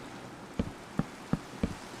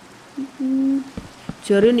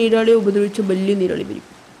 ചെറിയ നീരാളിയെ ഉപദ്രവിച്ച വലിയ നീരാളി പരി.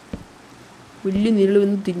 വലിയ നീരാളി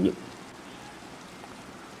വന്ന് തിന്നും.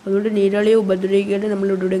 അതുകൊണ്ട് നീരാളിയെ ഉപദ്രവിക്കാതെ നമ്മൾ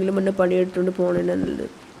എവിടെയെങ്കിലും വന്ന് പണിയെടുത്തുകൊണ്ട് പോകണേനെ നല്ലത്.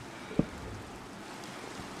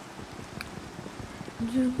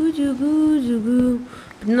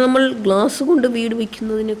 പിന്നെ നമ്മൾ ഗ്ലാസ് കൊണ്ട് വീട്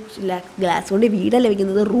വയ്ക്കുന്നതിനെ കുറിച്ച്, ഗ്ലാസ് കൊണ്ട് വീടല്ല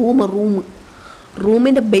വയ്ക്കുന്നത്,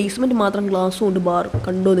 റൂമിൻ്റെ ബേസ്മെൻറ്റ് മാത്രം ഗ്ലാസ് കൊണ്ട് ബാർ.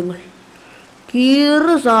 കണ്ടോ നിങ്ങൾ?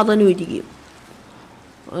 കീറ് സാധനം ഇരിക്കും.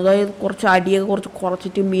 അതായത് കുറച്ച് അടിയൊക്കെ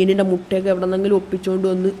കുറച്ചിട്ട് മീനിൻ്റെ മുട്ടയൊക്കെ എവിടെ നിന്നെങ്കിലും ഒപ്പിച്ചുകൊണ്ട്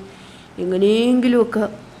വന്ന് എങ്ങനെയെങ്കിലുമൊക്കെ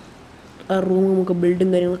ആ റൂം നമുക്ക് ബിൽഡും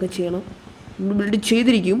കാര്യങ്ങളൊക്കെ ചെയ്യണം. ബിൽഡ്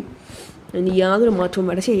ചെയ്തിരിക്കും, അതിന് യാതൊരു മാറ്റവും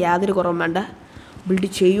വേണ്ട. പക്ഷേ യാതൊരു കുറവും വേണ്ട. ബിൽഡ്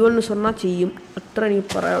ചെയ്യുമെന്ന് പറഞ്ഞാൽ ചെയ്യും, അത്ര എനിക്ക്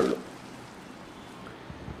പറയാനുള്ളൂ.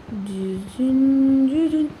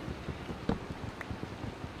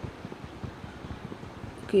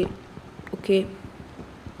 Okay okay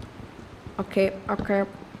okay okay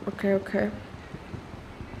okay okay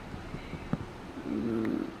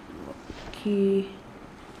okay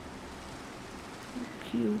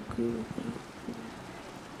okay okay.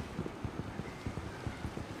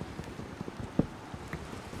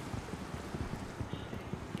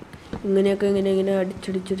 ഇങ്ങനെയൊക്കെ ഇങ്ങനെ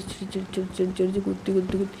അടിച്ചടിച്ചടിച്ചടിച്ചടിച്ചടിച്ചടിച്ച് കുത്തി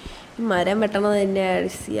ഈ മരം വെട്ടണത് തന്നെ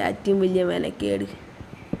ഏറ്റവും വലിയ മെനക്കേട്.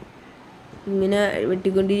 ഇങ്ങനെ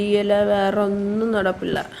വെട്ടിക്കൊണ്ടിരിക്കുകയല്ല, വേറെ ഒന്നും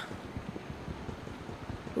നടപ്പില്ല.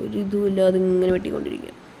 ഒരിതുമില്ലാതെ ഇങ്ങനെ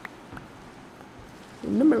വെട്ടിക്കൊണ്ടിരിക്കുക.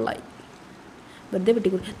 ഒന്നും വെള്ളമായി വെറുതെ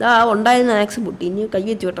വെട്ടിക്കൊണ്ട്. ഇതാ ഉണ്ടായിരുന്ന ആക്സ് പൊട്ടി. ഇനി കൈ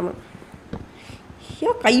വെച്ച് വെട്ടണം.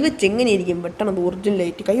 കൈ വെച്ച് എങ്ങനെയായിരിക്കും വെട്ടണത്?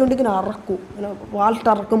 ഒറിജിനലായിട്ട് കൈ കൊണ്ട് ഇങ്ങനെ അറക്കൂ, ഇങ്ങനെ വാൾട്ട്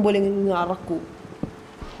അറക്കും പോലെ ഇങ്ങനെ അറക്കൂ,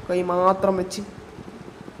 കൈ മാത്രം വെച്ച്.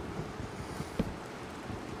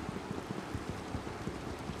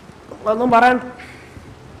 ഒന്നും പറയണ്ട,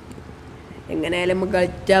 എങ്ങനെയായാലും നമുക്ക്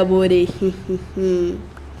കളിച്ചാൽ പോരെ.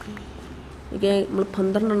 ഓക്കെ, നമ്മൾ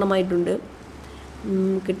 12 എണ്ണമായിട്ടുണ്ട്.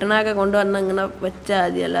 കിട്ടണൊക്കെ കൊണ്ടുവന്ന് ഇങ്ങനെ വെച്ചാൽ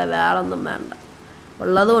മതി, അല്ല വേറെ ഒന്നും വേണ്ട.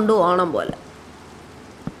 ഉള്ളത് കൊണ്ട് ഓണം പോലെ.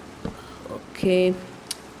 Okay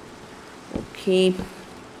okay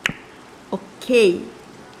okay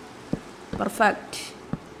perfect.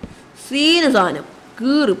 Scene സാധനം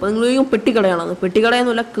കീറ്. ഇപ്പം നിങ്ങൾ പെട്ടിക്കടയാണെന്ന്,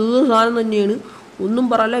 പെട്ടിക്കടയൊന്നുമില്ല, കീറ് സാധനം തന്നെയാണ്. ഒന്നും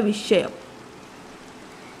പറയല്ല, വിഷയ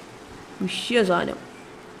സാധനം.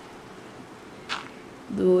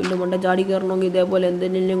 ഇത് എൻ്റെ മണ്ട ചാടി കയറണമെങ്കിൽ ഇതേപോലെ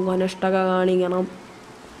എന്തെങ്കിലും കനഷ്ടക കാണിക്കണം.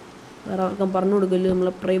 വേറെ ആർക്കും പറഞ്ഞു കൊടുക്കല്,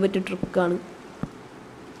 നമ്മളെ പ്രൈവറ്റ് ട്രിക്കാണ്.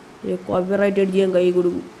 കോപ്പിറൈറ്റ് അടിച്ച് ചെയ്യാൻ കൈ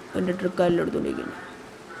കൊടുക്കും. എൻ്റെ ട്രിക്കാരെല്ലാം എടുത്തുകൊണ്ടിരിക്കുന്നു.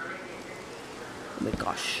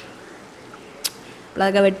 കാഷ്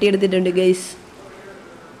അതൊക്കെ വെട്ടിയെടുത്തിട്ടുണ്ട് ഗൈസ്.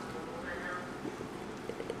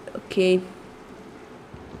 ഓക്കെ,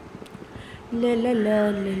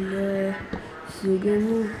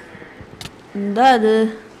 എന്താ അത്?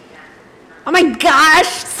 Oh my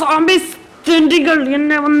gosh, zombies, തെണ്ടികൾ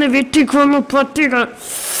എന്നെ വന്ന് വെട്ടിക്കൊന്നു പട്ടികൾ.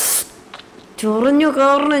 ചൊറിഞ്ഞു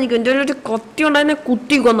കയറണം. എനിക്ക് എൻ്റെ ഒരു കത്തി ഉണ്ടായിരുന്നെ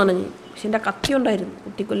കുത്തി കൊന്നാണ് ഞാൻ. പക്ഷെ എൻ്റെ കത്തി ഉണ്ടായിരുന്നു,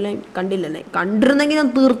 കുത്തിക്കൊല്ലാൻ കണ്ടില്ല. എന്നെ കണ്ടിരുന്നെങ്കിൽ ഞാൻ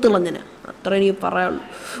തീർത്തുള്ള ഞാൻ. അത്ര എനിക്ക് പറയാനുള്ളൂ.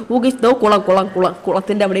 ഓക്കെ, ഇതോ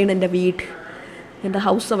കുളത്തിൻ്റെ അവിടെയാണ് എൻ്റെ വീട്. എൻ്റെ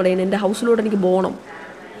ഹൗസ് അവിടെയാണ്. എൻ്റെ ഹൗസിലൂടെ എനിക്ക് പോകണം.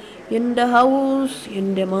 എൻ്റെ ഹൗസ്,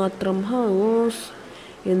 എൻ്റെ മാത്രം ഹൗസ്.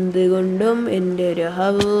 എന്തുകൊണ്ടും എൻ്റെ ഒരു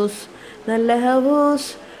ഹൗസ്, നല്ല ഹൗസ്,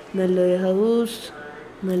 നല്ലൊരു ഹൗസ്,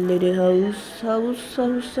 നല്ലൊരു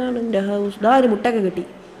ഹൗസാണ് എൻ്റെ ഹൗസ്. ഇതാര് മുട്ടൊക്കെ കിട്ടി.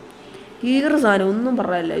 കീറ് സാധനം, ഒന്നും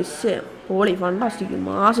പറയാനില്ല. വിഷയം പോളി, ഫണ്ടാസ്റ്റിക്,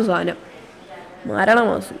 മാസ സാധനം,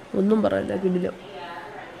 മരണമാസം, ഒന്നും പറയാനില്ല. കിടില്ല.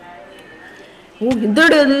 ഓ,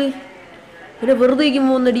 എന്താടേ അത്? എന്നെ വെറുതെ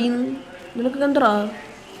ഇരിക്കുമ്പോൾ ഒന്നടിയുന്നു. നിനക്ക് കണ്ടറാ?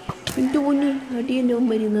 എൻ്റെ പൊന്ന് അടിയന്നെ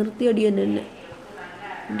ഉമ്മരി, നിർത്തി അടിയന്നെ എന്നെ.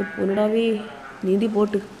 എൻ്റെ പൊന്നടാവേ, നീന്തി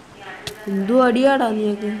പോട്ട്. എന്തോ അടിയാടാ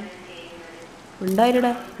നീയൊക്കെ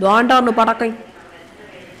ഉണ്ടായിരടാ. ദോണ്ടായിരുന്നു പടക്കൻ.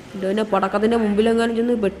 എൻ്റെ പടക്കത്തിൻ്റെ മുമ്പിലെങ്ങാനും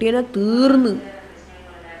ചെന്ന് പെട്ടിയനെ തീർന്ന്.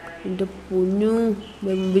 എൻ്റെ പൊന്നു,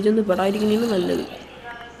 മുമ്പിൽ ചെന്ന് പെടാതിരിക്കുന്നതാണ് നല്ലത്.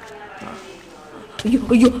 അയ്യോ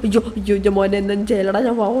അയ്യോ അയ്യോ അയ്യോ എൻ്റെ മോനെ എന്തും ചെയ്യലടാ.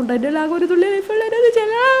 ഞാൻ പോകണ്ട, എൻ്റെ ലാഗ് ഒരു തുള്ളി ലൈഫുള്ളത്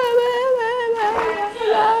ചെയ്യ.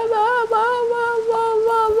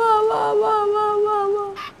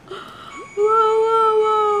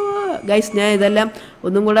 ഗൈസ്, ഞാൻ ഇതെല്ലാം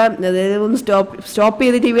ഒന്നും കൂടെ ഒന്ന് സ്റ്റോപ്പ്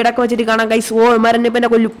ചെയ്തിട്ട് ഈ വീടൊക്കെ വെച്ചിട്ട് കാണാം ഗൈസ്. ഓ, മരന്നെ ഇപ്പം എന്നെ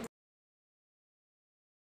കൊല്ലും.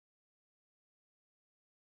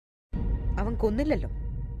 അവൻ കൊന്നില്ലല്ലോ.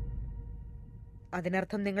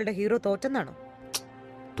 അതിനർത്ഥം നിങ്ങളുടെ ഹീറോ തോറ്റെന്നാണോ?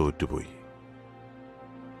 തോറ്റുപോയി.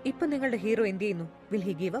 ഇപ്പൊ നിങ്ങളുടെ ഹീറോ എന്ത് ചെയ്യുന്നു? Will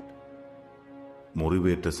he give up?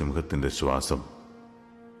 മുറിവേറ്റ സിംഹത്തിന്റെ ശ്വാസം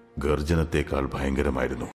ഗർജനത്തേക്കാൾ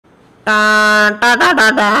ഭയങ്കരമായിരുന്നു. ടാൻ ടാ ടാ ടാ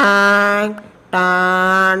ടാൻ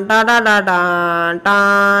ടാൻ ടാ ടാ ടാ ടാൻ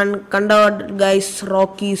ടാൻ. കണ്ടോ ഗൈസ്,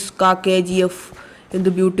 റോക്കീസ് KGF എന്ത്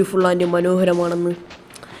ബ്യൂട്ടിഫുൾ ആൻഡ് മനോഹരമാണെന്ന്.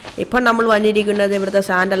 ഇപ്പം നമ്മൾ വന്നിരിക്കുന്നത് ഇവിടുത്തെ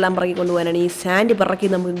സാൻഡെല്ലാം പറക്കി കൊണ്ടുപോകാനാണ്. ഈ സാൻഡ് പറക്കി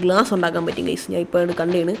നമുക്ക് ഗ്ലാസ് ഉണ്ടാക്കാൻ പറ്റും ഗൈസ്. ഞാൻ ഇപ്പോൾ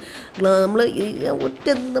കണ്ടേണ്.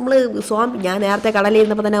 ഞാൻ നേരത്തെ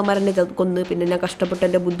കടലിരുന്നപ്പോൾ തന്നെ അമ്മമാരെന്നെ കൊന്ന്. പിന്നെ ഞാൻ കഷ്ടപ്പെട്ട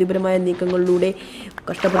എൻ്റെ ബുദ്ധിപരമായ നീക്കങ്ങളിലൂടെ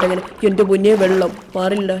കഷ്ടപ്പെട്ടെങ്ങനെ എൻ്റെ പൊന്നേ വെള്ളം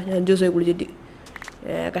പാറില്ല. ഞാൻ 5 ദിവസമായി കുളിച്ചിട്ട്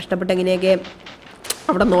കഷ്ടപ്പെട്ടെങ്ങനെയൊക്കെ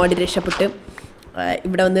അവിടെ നോടി രക്ഷപ്പെട്ട്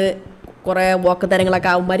ഇവിടെ വന്ന് കുറേ വാക്കുതരങ്ങളൊക്കെ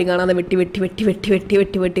അവന്മാർ കാണാതെ വെട്ടി വെട്ടി വെട്ടി വെട്ടി വെട്ടി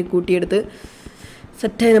വെട്ടി വെട്ടി കൂട്ടിയെടുത്ത്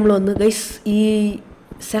സെറ്റായി നമ്മൾ വന്ന് ഗൈസ്. ഈ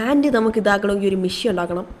സാൻഡ് നമുക്ക് ഇതാക്കണമെങ്കിൽ ഒരു മിഷ്യൻ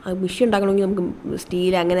ഉണ്ടാക്കണം. ആ മിഷ്യൻ ഉണ്ടാക്കണമെങ്കിൽ നമുക്ക്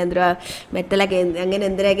സ്റ്റീൽ അങ്ങനെ എന്തൊരു മെറ്റലൊക്കെ അങ്ങനെ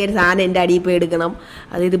എന്തിനൊക്കെ ഒരു സാധനം എൻ്റെ അടിയിൽ പോയി എടുക്കണം.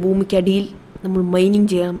 അതായത് ഭൂമിക്കടിയിൽ നമ്മൾ മൈനിങ്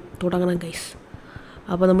ചെയ്യാൻ തുടങ്ങണം ഗൈസ്.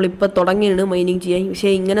 അപ്പോൾ നമ്മളിപ്പോൾ തുടങ്ങിയാണ് മൈനിങ് ചെയ്യാൻ.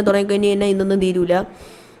 പക്ഷേ ഇങ്ങനെ തുടങ്ങിക്കഴിഞ്ഞ് കഴിഞ്ഞാൽ ഇന്നൊന്നും തീരൂല.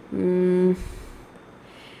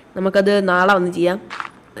 നമുക്കത് നാളെ വന്ന് ചെയ്യാം.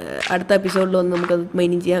 അടുത്ത എപ്പിസോഡിൽ വന്ന് നമുക്കത്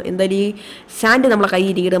മൈനിങ് ചെയ്യാം. എന്തായാലും ഈ സാൻഡ് നമ്മളെ കയ്യിൽ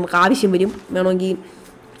ഇരിക്കട്ടെ. നമുക്ക് ആവശ്യം വരും. വേണമെങ്കിൽ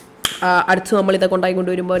അടുത്ത് നമ്മളിതൊക്കെ ഉണ്ടാക്കി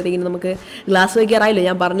കൊണ്ടുവരുമ്പോഴത്തേക്കും നമുക്ക് ഗ്ലാസ് വയ്ക്കാറായില്ലോ.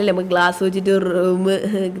 ഞാൻ പറഞ്ഞില്ലേ നമുക്ക് ഗ്ലാസ് വെച്ചിട്ട് റൂം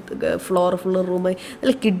ഫ്ലോർ ഫുള്ള് റൂം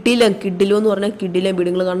നല്ല കിഡിലോ എന്ന് പറഞ്ഞാൽ കിഡിലും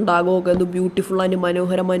വീടുകൾ കണ്ടാകുമൊക്കെ എന്ത് ബ്യൂട്ടിഫുൾ ആൻഡ്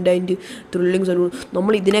മനോഹരമായിട്ട് അതിൻ്റെ ത്രില്ലിങ് സ്ഥലം.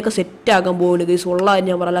 നമ്മൾ ഇതിനൊക്കെ സെറ്റാക്കാൻ പോകുന്നു ഗൈസ്. ഉള്ള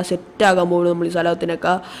ഞാൻ പറയല, സെറ്റാക്കാൻ പോകുന്നു നമ്മൾ ഈ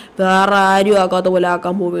സ്ഥലത്തിനൊക്കെ. വേറെ ആരും ആക്കാത്ത പോലെ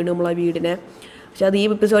ആക്കാൻ പോവുകയാണ് നമ്മളെ വീടിനെ. പക്ഷെ അത് ഈ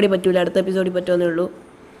എപ്പിസോഡിൽ പറ്റൂല, അടുത്ത എപ്പിസോഡിൽ പറ്റുമെന്നേ ഉള്ളൂ.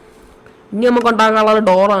 ഇനി നമുക്ക് ഉണ്ടാക്കാനുള്ള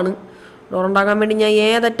ഡോറാണ്. ഡോർ ഉണ്ടാക്കാൻ വേണ്ടി ഞാൻ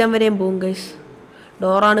ഏതറ്റം വരെയും പോകും ഗൈസ്.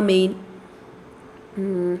 ഡോറാണ് മെയിൻ.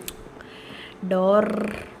 ഡോർ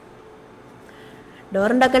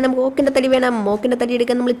ഉണ്ടാക്കാൻ നമുക്ക് ഓക്കിൻ്റെ തടി വേണം. ഓക്കിൻ്റെ തടി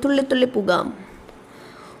എടുക്കാൻ നമ്മൾ തുള്ളി തുള്ളി പോകാം.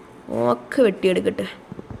 ഓക്ക് വെട്ടിയെടുക്കട്ടെ.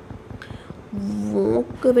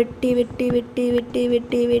 ഓക്ക് വെട്ടി വെട്ടി വെട്ടി വെട്ടി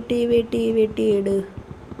വെട്ടി വെട്ടി വെട്ടി വെട്ടിയെട്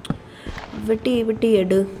വെട്ടി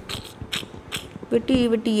വെട്ടിയെട് വെട്ടി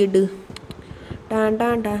വെട്ടിയെട്. Tan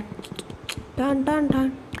tan tan tan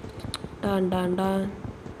tan tan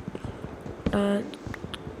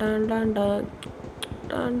tan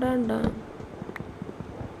tan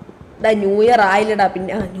tan new year ആയില്ലടാ.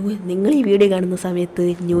 പിന്നെ നിങ്ങൾ ഈ വീഡിയോ കാണുന്ന സമയത്ത്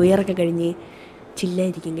ന്യൂ ഇയർ ഒക്കെ കഴിഞ്ഞ്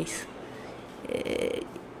ചില്ലായിരിക്കും ഗൈസ്.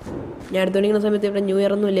 ഞാൻ എടുത്തുകൊണ്ടിരിക്കുന്ന സമയത്ത് ഇവിടെ ന്യൂ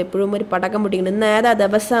ഇയർ ഒന്നുമില്ല. എപ്പോഴും ഒരു പടക്കം പൊട്ടിക്കണം. ഇന്ന് ഏതാ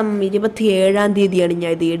ദിവസം? 27-ാം തീയതിയാണ്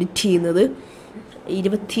ഞാൻ ഇത് എഡിറ്റ് ചെയ്യുന്നത്.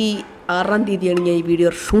 26-ാം തീയതിയാണ് ഞാൻ ഈ വീഡിയോ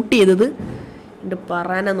ഷൂട്ട് ചെയ്തത്. എന്നിട്ട്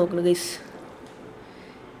പറയാനാണ് നോക്കുന്നത് ഗൈസ്.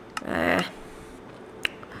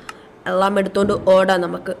 എല്ലാം എടുത്തുകൊണ്ട് ഓടാം.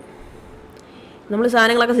 നമുക്ക് നമ്മൾ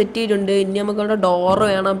സാധനങ്ങളൊക്കെ സെറ്റ് ചെയ്തിട്ടുണ്ട്. ഇനി നമുക്കവിടെ ഡോറ്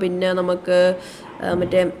വേണം. പിന്നെ നമുക്ക്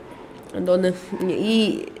മറ്റേ എന്തോന്ന് ഈ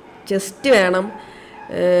ചെസ്റ്റ് വേണം.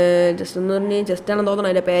 ചെസ്റ്റ് എന്ന് പറഞ്ഞാൽ ചെസ്റ്റാണെന്ന് തോന്നണം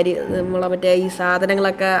അതിൻ്റെ പേര്. നമ്മളെ മറ്റേ ഈ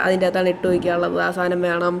സാധനങ്ങളൊക്കെ അതിൻ്റെ അകത്താണ് ഇട്ട് വയ്ക്കാനുള്ളത്. ആ സാധനം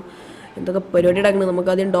വേണം. എന്തൊക്കെ പരിപാടി കിടക്കുന്നത്.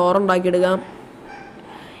 നമുക്കതിന് ഡോർ ഉണ്ടാക്കിയെടുക്കാം.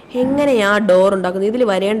 എങ്ങനെയാണ് ഡോർ ഉണ്ടാക്കുന്നത്? ഇതിൽ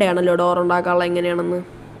വരേണ്ടതാണല്ലോ ഡോർ ഉണ്ടാക്കാനുള്ള എങ്ങനെയാണെന്ന്.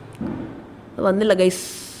 അത് വന്നില്ല ഗൈസ്.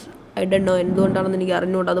 ഐ ഡോണ്ട് നോ എന്തുകൊണ്ടാണെന്ന് എനിക്ക്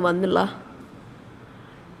അറിഞ്ഞുകൂടാ. അത് വന്നില്ല.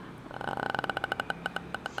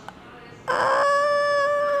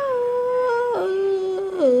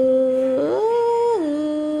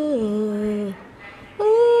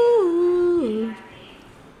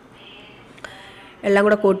 എല്ലാം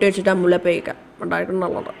കൂടെ കൂട്ടി വെച്ചിട്ട് മുല്ലപ്പേക്കാം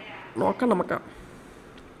ഉണ്ടായിട്ടുള്ളത് നോക്കാം നമുക്ക്.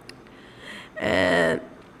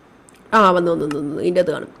 വന്നു ഇതിൻ്റെ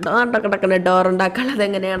അത് കാണും. ഡോർ കിടക്കണേ. ഡോർ ഉണ്ടാക്കാനുള്ളത്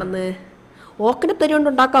എങ്ങനെയാണെന്ന് ഓക്കിനെ തരി കൊണ്ട്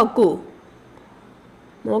ഉണ്ടാക്കാൻ ഒക്കുമോ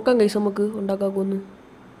നോക്കാം ഗൈസ്. നമുക്ക് ഉണ്ടാക്കാക്കുമെന്ന്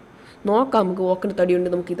നോക്കാം. നമുക്ക് ഓക്കിൻ്റെ തടി കൊണ്ട്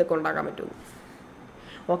നമുക്ക് ഇതൊക്കെ ഉണ്ടാക്കാൻ പറ്റുമോ?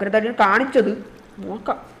 ഓക്കിൻ്റെ തടി കാണിച്ചത്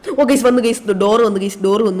നോക്കാം. ഓ ഗൈസ് വന്നു ഗൈസ്. ഡോർ വന്നു ഗൈസ്.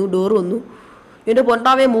 ഡോർ വന്നു. എൻ്റെ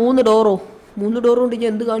പൊണ്ടാവേ 3 ഡോറോ 3 ഡോറ് കൊണ്ട് ഞാൻ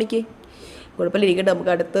എന്ത് കാണിക്കേ? കുഴപ്പമില്ല, ഇരിക്കട്ടെ.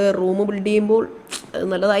 നമുക്ക് അടുത്ത റൂം ബിൽഡ് ചെയ്യുമ്പോൾ അത്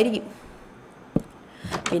നല്ലതായിരിക്കും.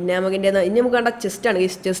 പിന്നെ നമുക്ക് ഇനി നമുക്ക് കണ്ട ചെസ്റ്റാണ്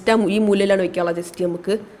ഗൈസ്. ചെസ്റ്റ് ഈ മൂലയിലാണ് വെക്കാനുള്ള ചെസ്റ്റ്.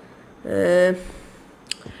 നമുക്ക്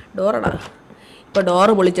ഡോറടാ. ഇപ്പോൾ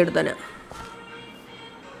ഡോറ് പൊളിച്ചെടുത്താനാ.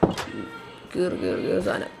 കീറി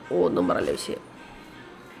സാധനം. ഒന്നും പറയല്ല വിഷയം.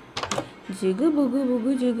 Jig ബുഗ്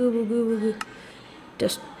ബുഗ് jig ബുഗ് ബുഗ്.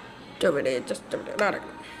 ചെസ്റ്റ് എവിടെ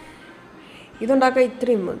നടക്കണം. ഇതുണ്ടാക്കാൻ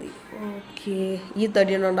ഇത്രയും മതി. ഓക്കെ. ഈ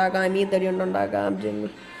തടി കൊണ്ടുണ്ടാക്കാം. ഈ തടി കൊണ്ടുണ്ടാക്കാം.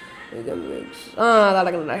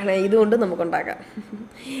 അതടക്കണേ. ഇതുകൊണ്ട് നമുക്കുണ്ടാക്കാം.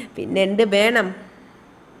 പിന്നെ എൻ്റെ വേണം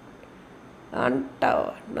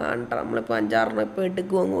നമ്മളിപ്പോൾ 5-6 ഇപ്പോൾ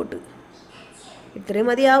എടുക്കും അങ്ങോട്ട്. ഇത്രയും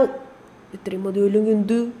മതിയാവും. ഇത്രയും മതിയില്ലെങ്കിൽ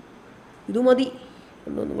എന്ത്? ഇത് മതി.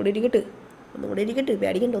 ഒന്നും കൂടെ ഇരിക്കട്ടെ.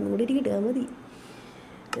 പേടിക്കണ്ട. ഒന്നും കൂടെ ഇരിക്കട്ടെ. ആ മതി.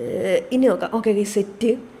 ഇനി നോക്കാം. Okay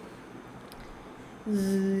set.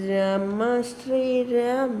 Rama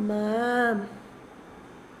Sreerama.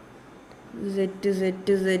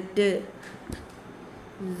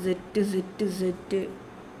 Set.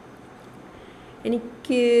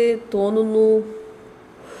 എനിക്ക് തോന്നുന്നു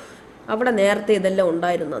അവിടെ നേരത്തെ ഇതെല്ലാം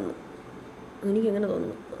ഉണ്ടായിരുന്നെന്ന് എനിക്കങ്ങനെ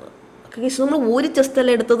തോന്നുന്നു. നമ്മൾ ഒരു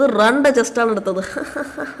ചെസ്റ്റല്ല എടുത്തത്, 2 ചെസ്റ്റാണ് എടുത്തത്.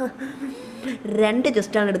 2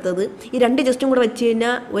 ചെസ്റ്റാണ് എടുത്തത്. ഈ 2 ചെസ്റ്റും കൂടെ വെച്ച്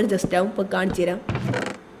കഴിഞ്ഞാൽ ഒരു ചെസ്റ്റാവും. ഇപ്പോൾ കാണിച്ചു തരാം.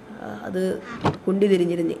 അത് കുണ്ടി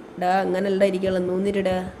തിരിഞ്ഞിരിഞ്ഞ് ഡാ അങ്ങനെയല്ല ഇരിക്കണം,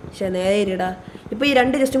 നൂന്നിരിടാ, പക്ഷേ നേരെ ഇരിടാ. ഇപ്പോൾ ഈ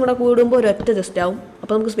 2 ചെസ്റ്റും കൂടെ കൂടുമ്പോൾ ഒരൊറ്റ ചെസ്റ്റാവും.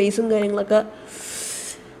 അപ്പോൾ നമുക്ക് സ്പേസും കാര്യങ്ങളൊക്കെ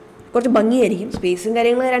കുറച്ച് ഭംഗിയായിരിക്കും. സ്പേസും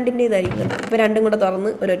കാര്യങ്ങളും 2ൻ്റെ ഇതായിരിക്കും. ഇപ്പോൾ 2ഉം കൂടെ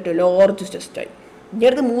തുറന്ന് ഒരൊറ്റ ലോർജ് ചെസ്റ്റായി. ഇനി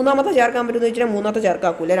അടുത്ത് 3ാമത്തെ ചേർക്കാൻ പറ്റുമെന്ന് വെച്ചാൽ 3ാമത്തെ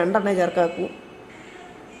ചേർക്കാക്കൂല, 2 ചേർക്കാക്കൂ.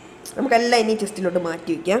 നമുക്കെല്ലാം ഇനി ചെസ്റ്റിലോട്ട്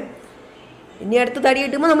മാറ്റി വയ്ക്കാം. ഇനി അടുത്ത് തടി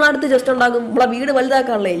കിട്ടുമ്പോൾ നമ്മൾ അടുത്ത് ചെസ്റ്റ് ഉണ്ടാക്കും. നമ്മളെ വീട്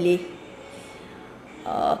വലുതാക്കാനുള്ളതല്ലേ.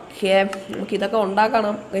 ഓക്കെ, നമുക്ക് ഇതൊക്കെ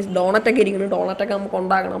ഉണ്ടാക്കണം ഗൈസ്. ഡോണറ്റൊക്കെ ഇരിക്കണം, ഡോണറ്റൊക്കെ നമുക്ക്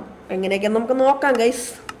ഉണ്ടാക്കണം. എങ്ങനെയൊക്കെ നമുക്ക് നോക്കാം ഗൈസ്.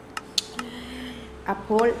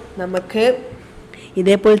 അപ്പോൾ നമുക്ക്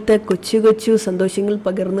ഇതേപോലത്തെ കൊച്ചു കൊച്ചു സന്തോഷങ്ങൾ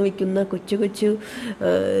പകർന്നു വയ്ക്കുന്ന കൊച്ചു കൊച്ചു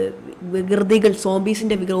വികൃതികൾ,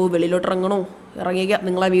 സോംബീസിൻ്റെ വിഗ്രഹവും വെളിയിലോട്ട് ഇറങ്ങണോ? ഇറങ്ങിക്കുക.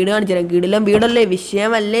 നിങ്ങളെ വീട് കാണിച്ചു തരാം. വീടെല്ലാം വീടല്ലേ,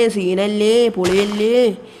 വിഷയമല്ലേ, സീനല്ലേ, പൊളിയല്ലേ,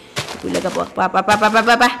 പുല്ലൊക്കെ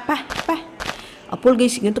അപ്പോൾ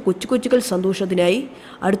ഗൈസ് ഇങ്ങനത്തെ കൊച്ചു കൊച്ചുകൾ സന്തോഷത്തിനായി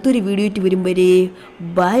അടുത്തൊരു വീഡിയോ ആയിട്ട് വരും വരെ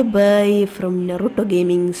bye bye from നറുട്ടോ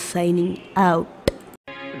gaming signing out.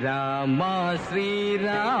 Rama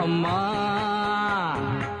Sreerama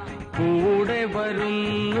കൂടെ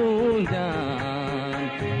വരുന്നു ഞാൻ,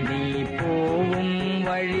 നീ പോവും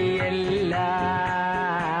വഴിയെല്ലാം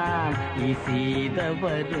ഈ സീത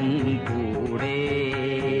വരും കൂടെ.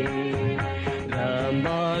 രാമ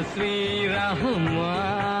ശ്രീരാമ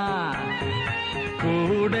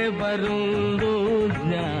കൂടെ വരുന്നു